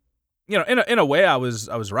in a way, I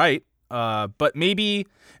was right. But maybe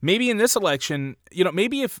in this election,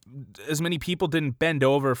 maybe if as many people didn't bend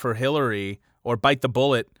over for Hillary or bite the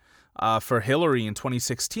bullet for Hillary in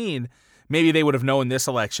 2016, maybe they would have known this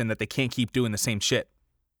election that they can't keep doing the same shit.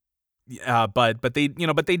 But they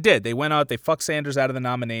did. They went out, they fucked Sanders out of the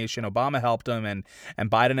nomination. Obama helped him, and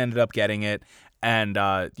Biden ended up getting it. And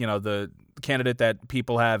the candidate that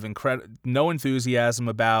people have no enthusiasm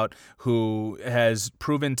about, who has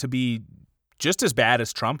proven to be just as bad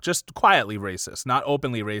as Trump, just quietly racist, not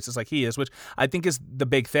openly racist like he is, which I think is the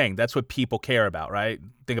big thing. That's what people care about, right?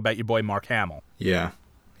 Think about your boy Mark Hamill. Yeah.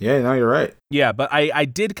 Yeah, no, you're right. Yeah, but I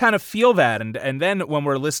did kind of feel that, and then when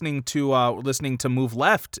we're listening to Move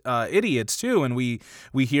Left, idiots too, and we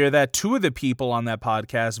hear that two of the people on that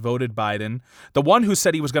podcast voted Biden. The one who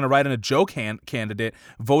said he was going to write in a joke candidate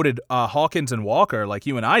voted Hawkins and Walker, like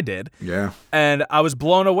you and I did. Yeah, and I was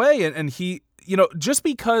blown away, and he, just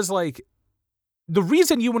because like. The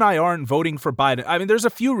reason you and I aren't voting for Biden, I mean, there's a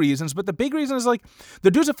few reasons, but the big reason is like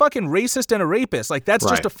the dude's a fucking racist and a rapist. Like that's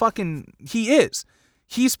just a fucking, he is.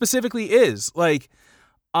 He specifically is like,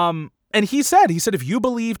 and he said, if you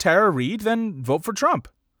believe Tara Reid, then vote for Trump.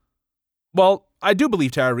 Well, I do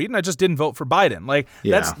believe Tara Reid, and I just didn't vote for Biden. Like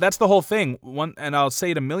that's the whole thing. And I'll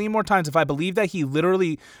say it a million more times. If I believe that he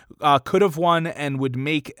literally could have won and would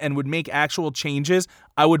make actual changes,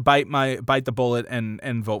 I would bite the bullet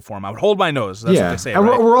and vote for him. I would hold my nose. That's what they say. And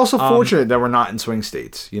right? we're also fortunate that we're not in swing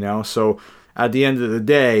states. So at the end of the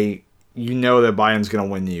day, that Biden's going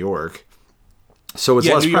to win New York. So it's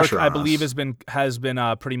less New York, pressure on I believe, us. has been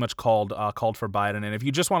pretty much called for Biden. And if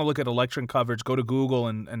you just want to look at election coverage, go to Google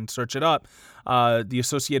and search it up. The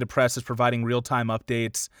Associated Press is providing real-time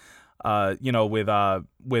updates,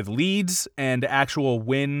 with leads and actual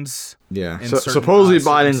wins. Yeah. So supposedly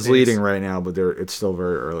Biden's leading right now, but it's still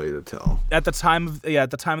very early to tell. At the time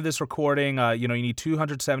of this recording, you need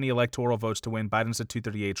 270 electoral votes to win. Biden's at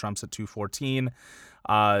 238, Trump's at 214.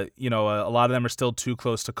 A lot of them are still too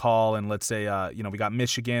close to call. And let's say, we got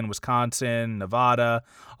Michigan, Wisconsin, Nevada,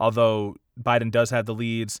 although Biden does have the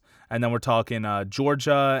leads. And then we're talking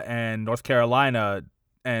Georgia and North Carolina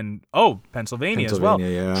and Pennsylvania as well.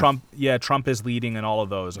 Yeah. Trump is leading in all of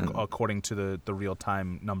those according to the real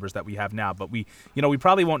time numbers that we have now. But we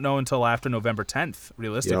probably won't know until after November 10th,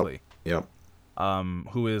 realistically. Yep.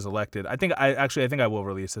 Who is elected. I think I will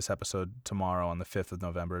release this episode tomorrow on the 5th of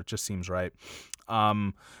November. It just seems right.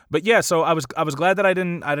 But yeah, so I was glad that I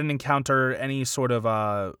didn't encounter any sort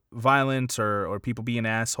of violence or people being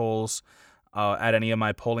assholes at any of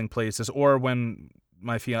my polling places, or when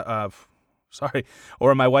my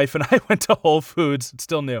my wife and I went to Whole Foods. It's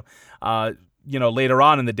still new. Later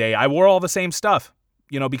on in the day, I wore all the same stuff.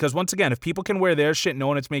 Because once again, if people can wear their shit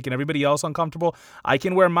knowing it's making everybody else uncomfortable, I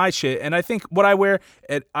can wear my shit. And I think what I wear,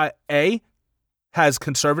 has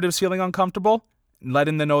conservatives feeling uncomfortable,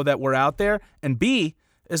 letting them know that we're out there, and B,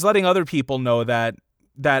 is letting other people know that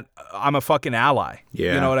I'm a fucking ally.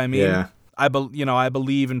 Yeah. You know what I mean? Yeah. I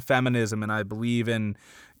believe in feminism, and I believe in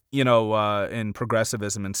in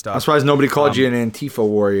progressivism and stuff. I'm surprised nobody called you an Antifa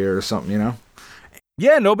warrior or something,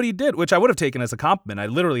 Yeah, nobody did, which I would have taken as a compliment. I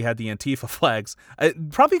literally had the Antifa flags.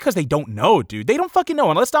 Probably because they don't know, dude. They don't fucking know.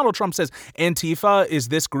 Unless Donald Trump says Antifa is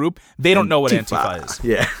this group, they don't know what Antifa is.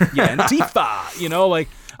 Yeah. Yeah, Antifa.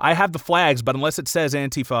 I have the flags, but unless it says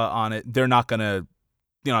Antifa on it, they're not gonna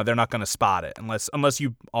spot it unless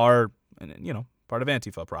you are, part of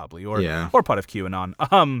Antifa probably, or part of QAnon.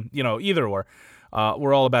 Either or.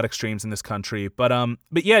 We're all about extremes in this country, but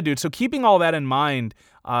yeah, dude. So keeping all that in mind,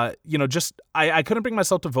 I couldn't bring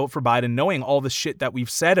myself to vote for Biden, knowing all the shit that we've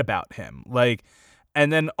said about him,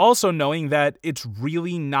 and then also knowing that it's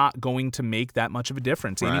really not going to make that much of a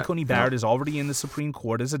difference. Amy Coney Barrett is already in the Supreme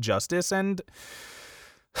Court as a justice, and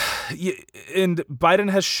Biden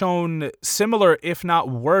has shown similar, if not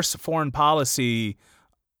worse, foreign policy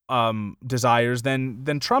desires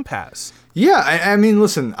than Trump has. Yeah, I mean,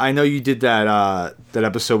 listen, I know you did that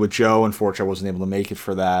episode with Joe. Unfortunately, I wasn't able to make it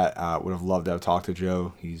for that. Would have loved to have talked to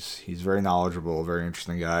Joe. He's very knowledgeable, very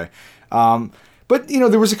interesting guy. But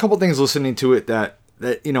there was a couple things listening to it that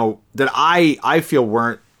I feel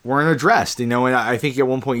weren't addressed. And I think at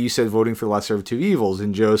one point you said voting for the lesser of two evils,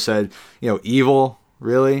 and Joe said, evil,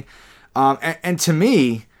 really? And to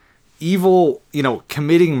me, evil,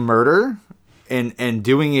 committing murder and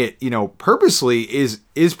doing it, purposely is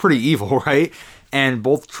pretty evil, right? And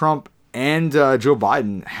both Trump and Joe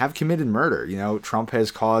Biden have committed murder. Trump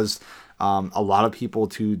has caused a lot of people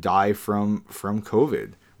to die from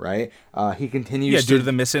COVID, right? He continues due to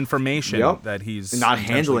the misinformation that he's not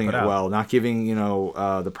handling it well, not giving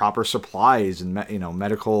the proper supplies and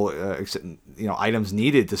medical items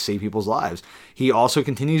needed to save people's lives. He also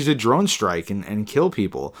continues to drone strike and kill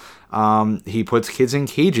people. He puts kids in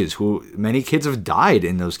cages. Many kids have died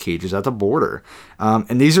in those cages at the border.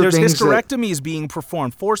 And these are things hysterectomies being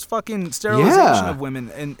performed, forced fucking sterilization of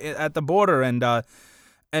women at the border, and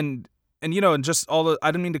just all the,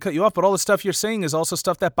 I didn't mean to cut you off, but all the stuff you're saying is also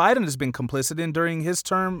stuff that Biden has been complicit in during his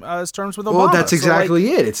terms with Obama. Well, that's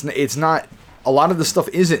exactly it. It's not, a lot of the stuff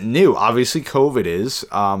isn't new. Obviously, COVID is,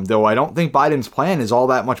 though I don't think Biden's plan is all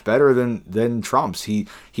that much better than Trump's. He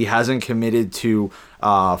hasn't committed to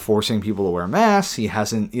forcing people to wear masks. He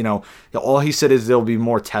hasn't, all he said is there'll be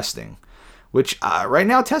more testing, which right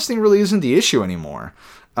now testing really isn't the issue anymore.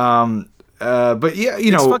 But yeah,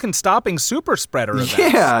 it's fucking stopping super spreader events.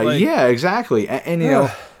 Yeah, exactly. And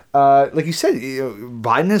like you said,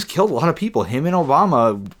 Biden has killed a lot of people. Him and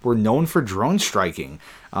Obama were known for drone striking.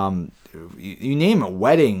 You name it,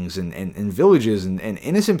 weddings and villages and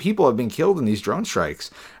innocent people have been killed in these drone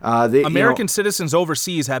strikes. American citizens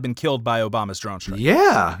overseas have been killed by Obama's drone strike.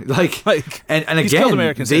 Yeah, and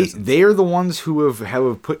again, they are the ones who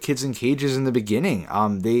have put kids in cages in the beginning.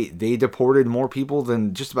 They deported more people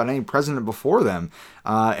than just about any president before them,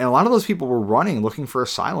 and a lot of those people were running, looking for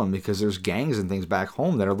asylum because there's gangs and things back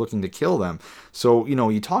home that are looking to kill them. So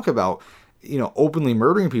you talk about openly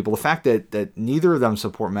murdering people. The fact that neither of them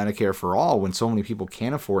support Medicare for all when so many people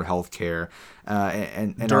can't afford health care,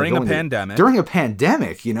 and during a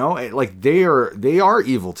pandemic, they are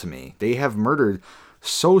evil to me. They have murdered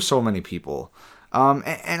so many people.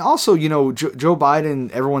 And also, Joe Biden,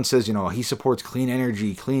 everyone says, he supports clean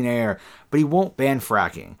energy, clean air, but he won't ban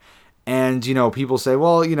fracking. And, people say,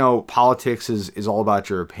 well, politics is all about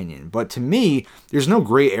your opinion. But to me, there's no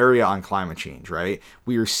gray area on climate change, right?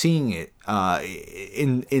 We are seeing it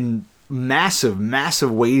in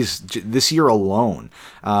massive ways this year alone.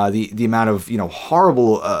 The amount of,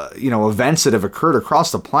 horrible, events that have occurred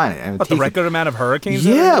across the planet. And the record amount of hurricanes?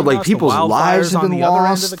 Yeah, like people's lives have been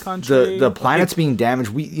lost. The planet's being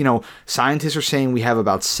damaged. Scientists are saying we have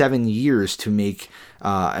about 7 years to make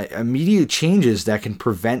immediate changes that can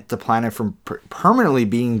prevent the planet from permanently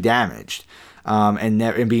being damaged,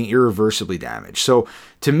 and being irreversibly damaged. So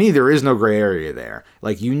to me, there is no gray area there.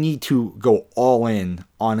 Like, you need to go all in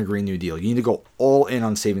on a Green New Deal. You need to go all in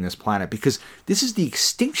on saving this planet, because this is the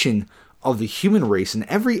extinction of the human race and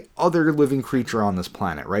every other living creature on this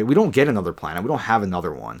planet, right? We don't get another planet. We don't have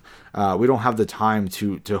another one. We don't have the time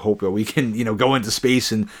to hope that we can, go into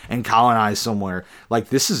space and colonize somewhere. Like,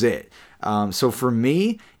 this is it. So for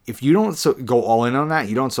me, if you don't go all in on that,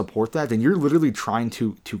 you don't support that, then you're literally trying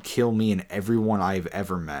to kill me and everyone I've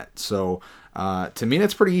ever met. So to me,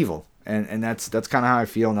 that's pretty evil. And that's kind of how I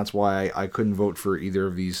feel, and that's why I couldn't vote for either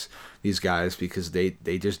of these guys, because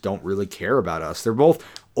they just don't really care about us. They're both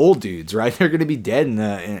old dudes, right? They're going to be dead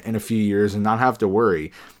in a few years and not have to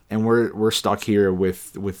worry. And we're stuck here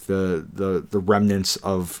with the remnants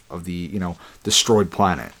of the destroyed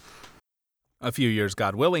planet. A few years,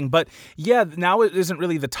 God willing. But yeah, now it isn't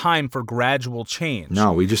really the time for gradual change.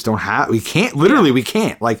 No, we just don't have, we can't, literally, we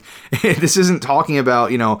can't. Like, this isn't talking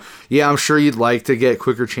about, I'm sure you'd like to get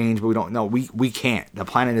quicker change, but we don't. No, we can't. The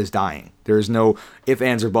planet is dying. There is no ifs,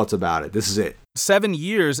 ands, or buts about it. This is it. 7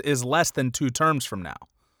 years is less than 2 terms from now.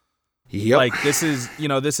 Yep. Like, this is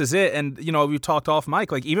it. And, we talked off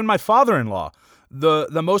mic, like, even my father-in-law,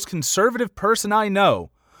 the most conservative person I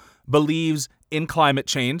know, believes in climate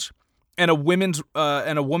change and a woman's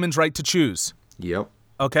right to choose. Yep.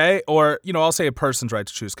 Okay? Or, I'll say a person's right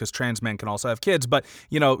to choose, because trans men can also have kids, but,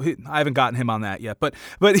 I haven't gotten him on that yet. But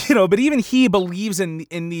even he believes in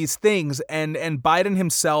these things, and Biden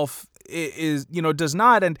himself is does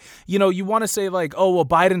not. And, you want to say, like, oh, well,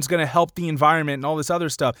 Biden's going to help the environment and all this other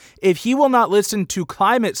stuff. If he will not listen to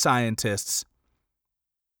climate scientists,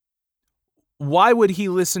 why would he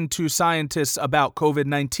listen to scientists about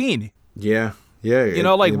COVID-19? Yeah. Yeah.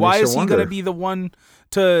 Why is he going to be the one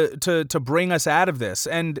to bring us out of this?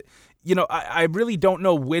 And, I really don't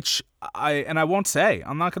know which I won't say,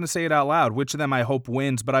 I'm not going to say it out loud, which of them I hope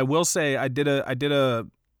wins, but I will say I did a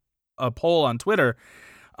poll on Twitter.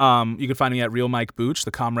 You can find me at Real Mike Booch,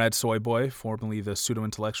 the comrade soy boy, formerly the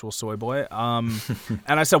pseudo-intellectual soy boy. And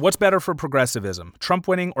I said, what's better for progressivism, Trump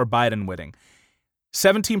winning or Biden winning?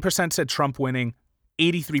 17% said Trump winning,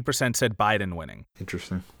 83% said Biden winning.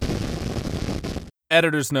 Interesting.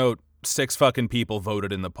 Editor's note, 6 fucking people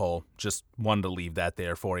voted in the poll. Just wanted to leave that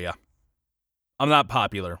there for you. I'm not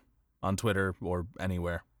popular on Twitter or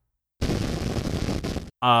anywhere.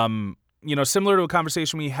 similar to a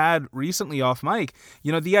conversation we had recently off mic,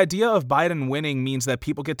 the idea of Biden winning means that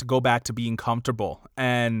people get to go back to being comfortable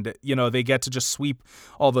and, they get to just sweep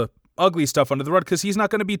all the ugly stuff under the rug because he's not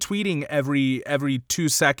going to be tweeting every 2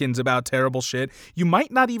 seconds about terrible shit. You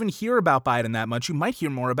might not even hear about Biden that much. You might hear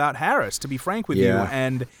more about Harris, to be frank with you.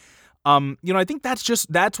 And, I think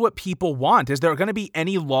that's what people want. Is there going to be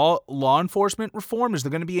any law enforcement reform? Is there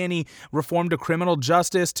going to be any reform to criminal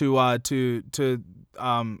justice, to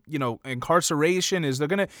incarceration? Is there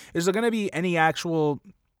going to be any actual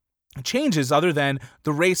changes other than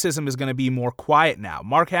the racism is going to be more quiet now?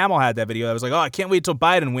 Mark Hamill had that video that was like, oh, I can't wait till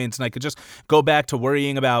Biden wins and I could just go back to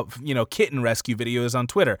worrying about, kitten rescue videos on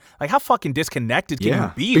Twitter. Like, how fucking disconnected can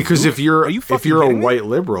you be? Because if you're a white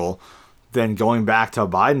liberal, then going back to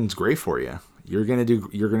Biden's great for you. You're gonna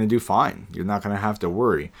do fine. You're not gonna have to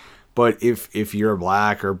worry. But if you're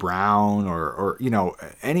black or brown or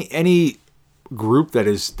any group that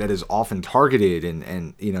is often targeted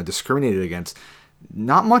and discriminated against,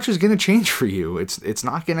 not much is going to change for you. It's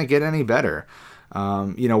not going to get any better.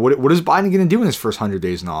 What is Biden going to do in his first 100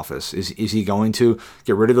 days in office? Is he going to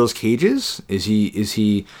get rid of those cages? Is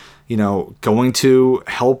he going to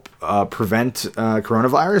help prevent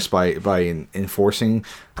coronavirus by enforcing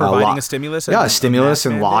providing a stimulus? A stimulus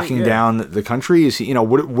and locking down the country. Is he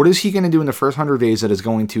what is he going to do in the first 100 days that is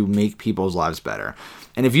going to make people's lives better?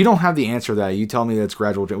 And if you don't have the answer to that, you tell me that's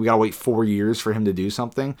gradual. We got to wait 4 years for him to do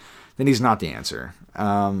something. Then he's not the answer.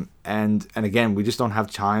 And again, we just don't have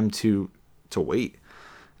time to wait.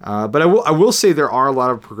 But I will say there are a lot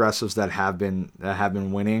of progressives that have been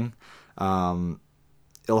winning.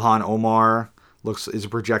 Ilhan Omar is a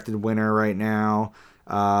projected winner right now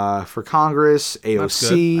for Congress.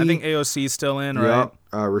 AOC, I think AOC is still in, right?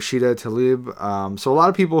 Rashida Tlaib. So a lot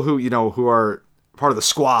of people who are part of the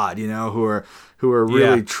squad, who are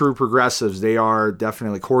really true progressives. They are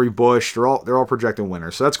definitely Cory Bush. They're all projected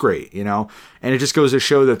winners. So that's great, and it just goes to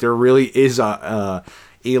show that there really is a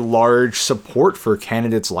large support for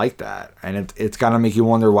candidates like that. And it's got to make you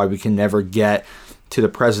wonder why we can never get to the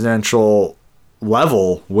presidential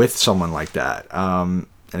level with someone like that. And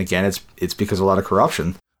again, it's because of a lot of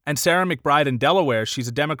corruption. And Sarah McBride in Delaware, she's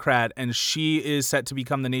a Democrat, and she is set to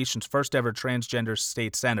become the nation's first ever transgender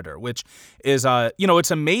state senator, which is,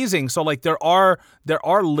 it's amazing. So, like, there are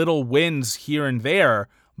little wins here and there,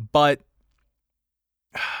 but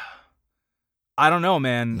I don't know,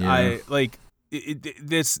 man. Yeah.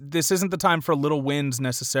 This isn't the time for little wins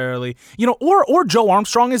necessarily, or Joe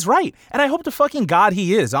Armstrong is right, and I hope to fucking God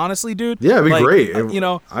he is. Honestly, dude. Yeah, it'd be great. I'd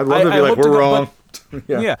love to be like, we're wrong.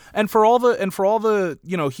 Yeah. And for all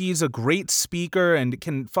the, he's a great speaker and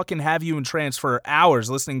can fucking have you in trance for hours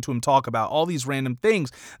listening to him talk about all these random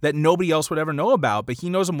things that nobody else would ever know about, but he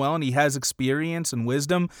knows them well and he has experience and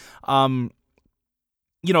wisdom. But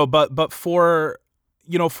for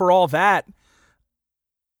all that,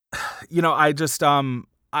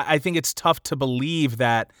 I think it's tough to believe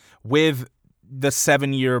that with the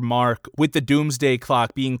 7-year mark, with the doomsday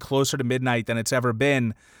clock being closer to midnight than it's ever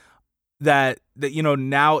been, that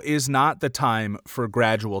now is not the time for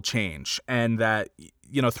gradual change, and that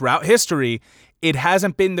throughout history it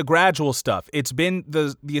hasn't been the gradual stuff. It's been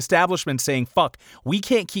the establishment saying, fuck, we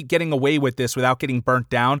can't keep getting away with this without getting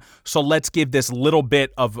burnt down, so let's give this little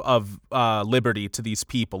bit of liberty to these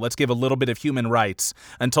people. Let's give a little bit of human rights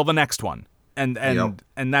until the next one, and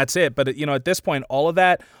that's it. But at this point, all of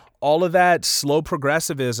that slow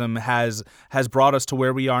progressivism has brought us to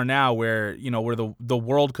where we are now, where the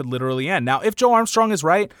world could literally end. Now, if Joe Armstrong is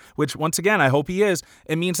right, which once again I hope he is,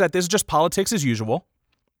 it means that this is just politics as usual.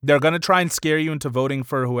 They're going to try and scare you into voting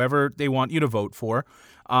for whoever they want you to vote for.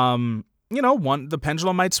 The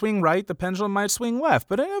pendulum might swing right, the pendulum might swing left,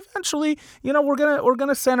 but eventually, we're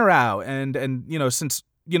gonna center out. And since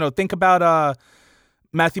think about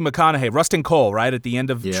Matthew McConaughey, Rustin Cole, right at the end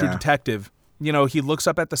of True Detective. He looks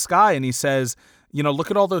up at the sky and he says, look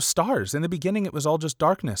at all those stars. In the beginning, it was all just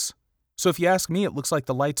darkness. So if you ask me, it looks like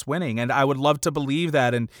the light's winning. And I would love to believe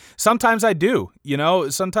that. And sometimes I do,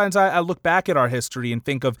 sometimes I look back at our history and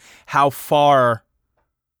think of how far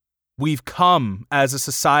we've come as a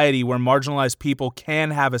society where marginalized people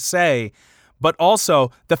can have a say, but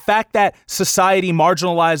also the fact that society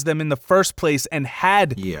marginalized them in the first place and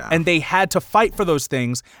they had to fight for those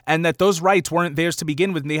things, and that those rights weren't theirs to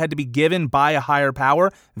begin with and they had to be given by a higher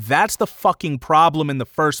power. That's the fucking problem in the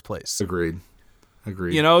first place. Agreed.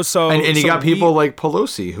 So and you got people like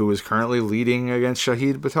Pelosi, who is currently leading against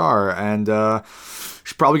Shahid Buttar, and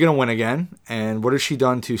she's probably going to win again. And what has she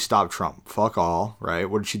done to stop Trump? Fuck all, right?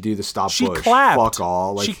 What did she do to stop Bush? She clapped. Fuck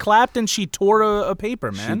all. She clapped and she tore a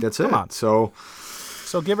paper, man. That's it. So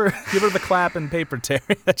So give her the clap and paper, Terry,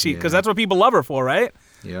 because that's what people love her for, right?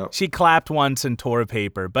 Yep. She clapped once and tore a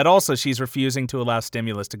paper, but also she's refusing to allow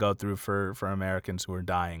stimulus to go through for Americans who are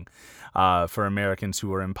dying, for Americans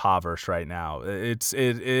who are impoverished right now. It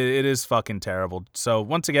is fucking terrible. So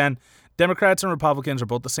once again, Democrats and Republicans are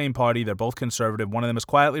both the same party. They're both conservative. One of them is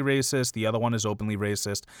quietly racist. The other one is openly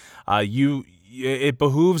racist. It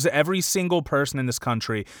behooves every single person in this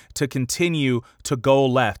country to continue to go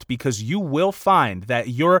left, because you will find that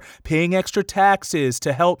you're paying extra taxes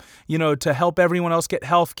to help everyone else get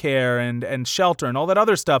health care and shelter and all that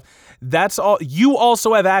other stuff. That's all. You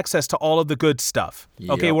also have access to all of the good stuff.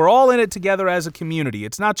 Yep. Okay, we're all in it together as a community.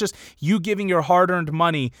 It's not just you giving your hard-earned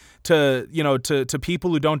money to people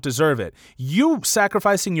who don't deserve it. You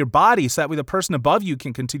sacrificing your body so that way the person above you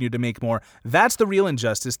can continue to make more. That's the real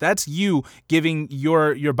injustice. That's you giving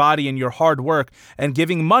your body and your hard work and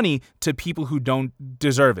giving money to people who don't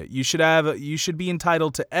deserve it. You should be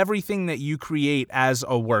entitled to everything that you create as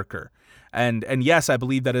a worker. And yes, I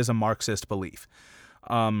believe that is a Marxist belief.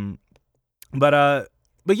 But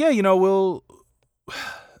yeah,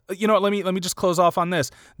 let me just close off on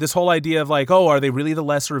this whole idea of like, oh, are they really the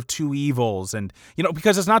lesser of two evils? And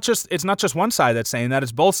because it's not just one side that's saying that,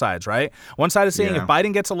 it's both sides, right? One side is saying if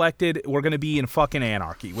Biden gets elected, we're going to be in fucking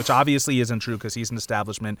anarchy, which obviously isn't true because he's an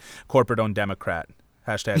establishment, corporate-owned Democrat.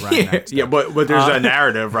 Hashtag Ryan yeah, but there's a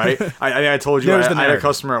narrative, right? I told you I had a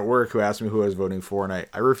customer at work who asked me who I was voting for, and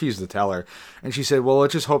I refused to tell her. And she said, well,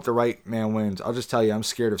 let's just hope the right man wins. I'll just tell you, I'm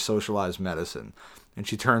scared of socialized medicine. And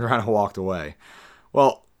she turned around and walked away.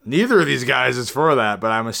 Well, neither of these guys is for that, but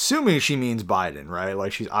I'm assuming she means Biden, right?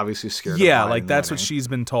 Like, she's obviously scared of Biden. Yeah, like, that's what she's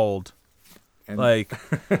been told. And like,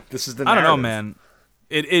 this is the narrative. I don't know, man.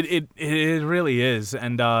 It really is.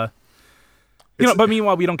 And, but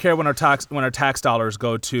meanwhile, we don't care when our tax dollars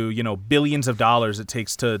go to, billions of dollars it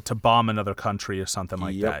takes to bomb another country or something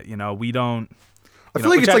like that. We don't... I feel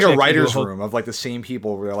like it's like a writer's room of like the same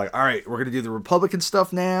people where they're like, all right, we're going to do the Republican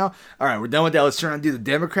stuff now. All right, we're done with that. Let's turn on and do the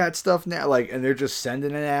Democrat stuff now. Like, and they're just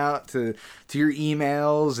sending it out to your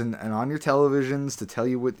emails and on your televisions to tell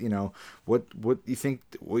you what you think,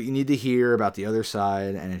 what you need to hear about the other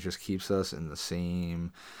side. And it just keeps us in the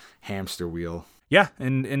same hamster wheel. Yeah,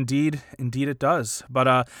 and indeed it does.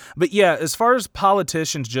 But yeah, as far as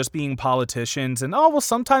politicians just being politicians, and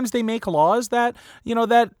sometimes they make laws that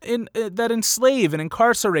that enslave and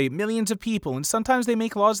incarcerate millions of people, and sometimes they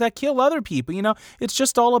make laws that kill other people. It's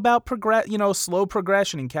just all about slow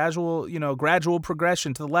progression and gradual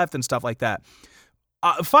progression to the left and stuff like that.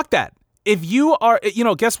 Fuck that. If you are,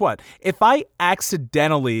 guess what? If I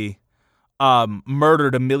accidentally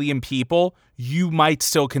murdered 1 million people, you might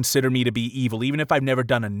still consider me to be evil, even if I've never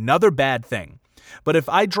done another bad thing. But if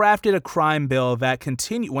I drafted a crime bill that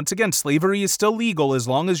once again, slavery is still legal as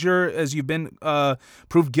long as you've been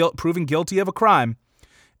proven guilty of a crime.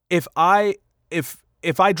 If I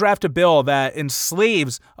draft a bill that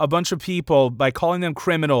enslaves a bunch of people by calling them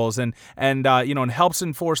criminals and helps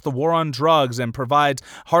enforce the war on drugs and provides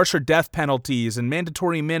harsher death penalties and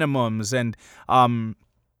mandatory minimums and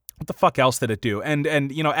what the fuck else did it do? And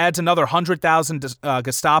adds another 100,000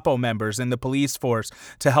 Gestapo members in the police force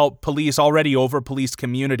to help police already over-policed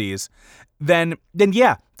communities. Then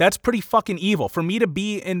yeah, that's pretty fucking evil. For me to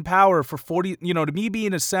be in power for to me be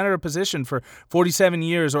in a senator position for 47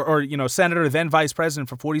 years, or senator then vice president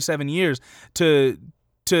for 47 years, to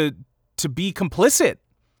be complicit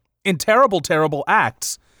in terrible, terrible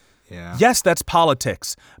acts. Yeah. Yes, that's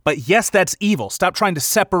politics, but yes, that's evil. Stop trying to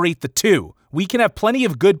separate the two. We can have plenty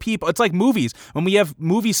of good people. It's like movies. When we have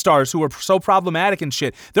movie stars who are so problematic and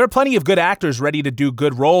shit, there are plenty of good actors ready to do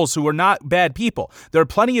good roles who are not bad people. There are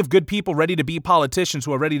plenty of good people ready to be politicians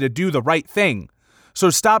who are ready to do the right thing. So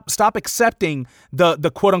stop accepting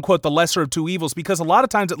the quote unquote the lesser of two evils, because a lot of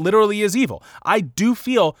times it literally is evil. I do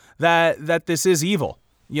feel that this is evil,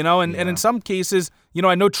 and in some cases,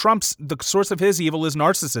 I know the source of his evil is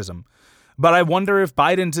narcissism. But I wonder if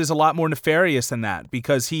Biden's is a lot more nefarious than that,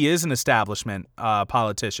 because he is an establishment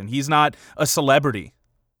politician. He's not a celebrity,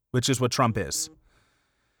 which is what Trump is.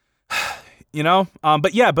 But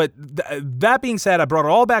that being said, I brought it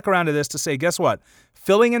all back around to this to say, guess what?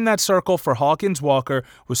 Filling in that circle for Hawkins Walker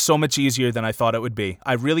was so much easier than I thought it would be.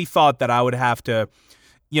 I really thought that I would have to,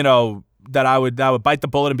 that I would bite the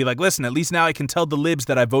bullet and be like, listen, at least now I can tell the libs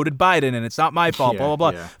that I voted Biden and it's not my fault, blah,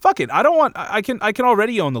 blah, blah. Yeah. Fuck it. I can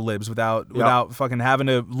already own the libs without fucking having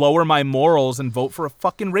to lower my morals and vote for a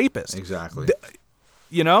fucking rapist. Exactly.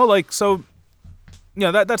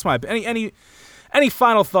 That's my, any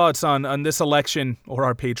final thoughts on this election or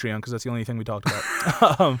our Patreon? Because that's the only thing we talked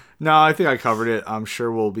about. No, I think I covered it. I'm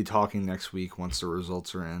sure we'll be talking next week once the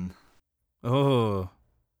results are in. Oh,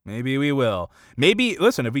 Maybe we will. Maybe,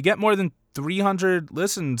 listen, if we get more than 300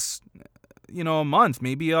 listens, a month,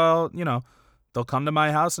 maybe they'll come to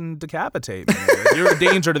my house and decapitate me. You're a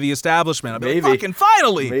danger to the establishment. I'll be like, fucking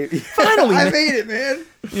finally. Finally, I made it, man.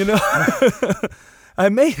 I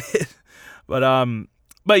made it.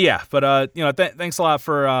 Thanks a lot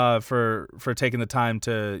for taking the time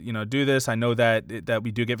to, do this. I know that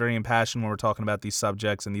we do get very impassioned when we're talking about these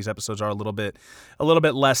subjects, and these episodes are a little bit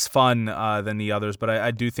less fun than the others, but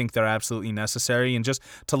I do think they're absolutely necessary. And just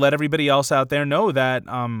to let everybody else out there know that,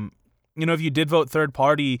 if you did vote third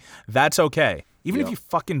party, that's okay. Even if you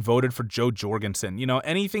fucking voted for Joe Jorgensen,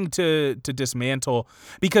 anything to dismantle,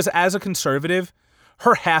 because as a conservative,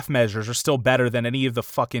 her half measures are still better than any of the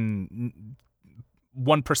fucking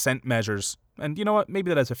 1% measures. And you know what? Maybe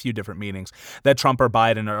that has a few different meanings that Trump or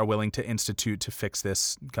Biden are willing to institute to fix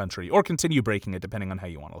this country or continue breaking it, depending on how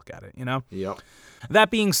you want to look at it, Yep.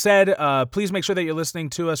 That being said, please make sure that you're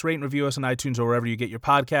listening to us, rate and review us on iTunes or wherever you get your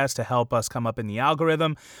podcast to help us come up in the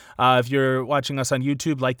algorithm. If you're watching us on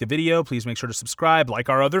YouTube, like the video. Please make sure to subscribe, like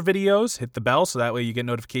our other videos, hit the bell so that way you get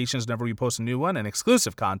notifications whenever we post a new one, and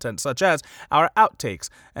exclusive content such as our outtakes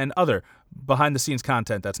and other behind-the-scenes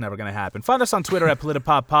content that's never going to happen. Find us on Twitter at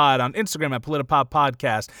PolitiPopPod, on Instagram at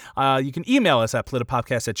PolitiPopPodcast. You can email us at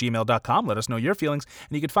politipopcast@gmail.com. Let us know your feelings,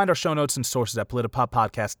 and you can find our show notes and sources at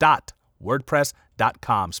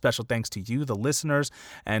politipoppodcast.wordpress.com. Special thanks to you, the listeners,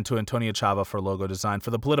 and to Antonio Chava for logo design.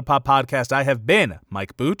 For the Politipop Podcast, I have been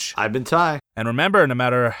Mike Booch. I've been Ty. And remember, no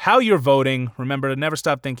matter how you're voting, remember to never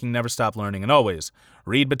stop thinking, never stop learning, and always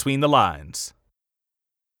read between the lines.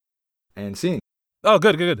 And scene. Oh,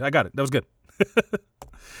 good. I got it. That was good.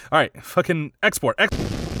 All right, fucking export.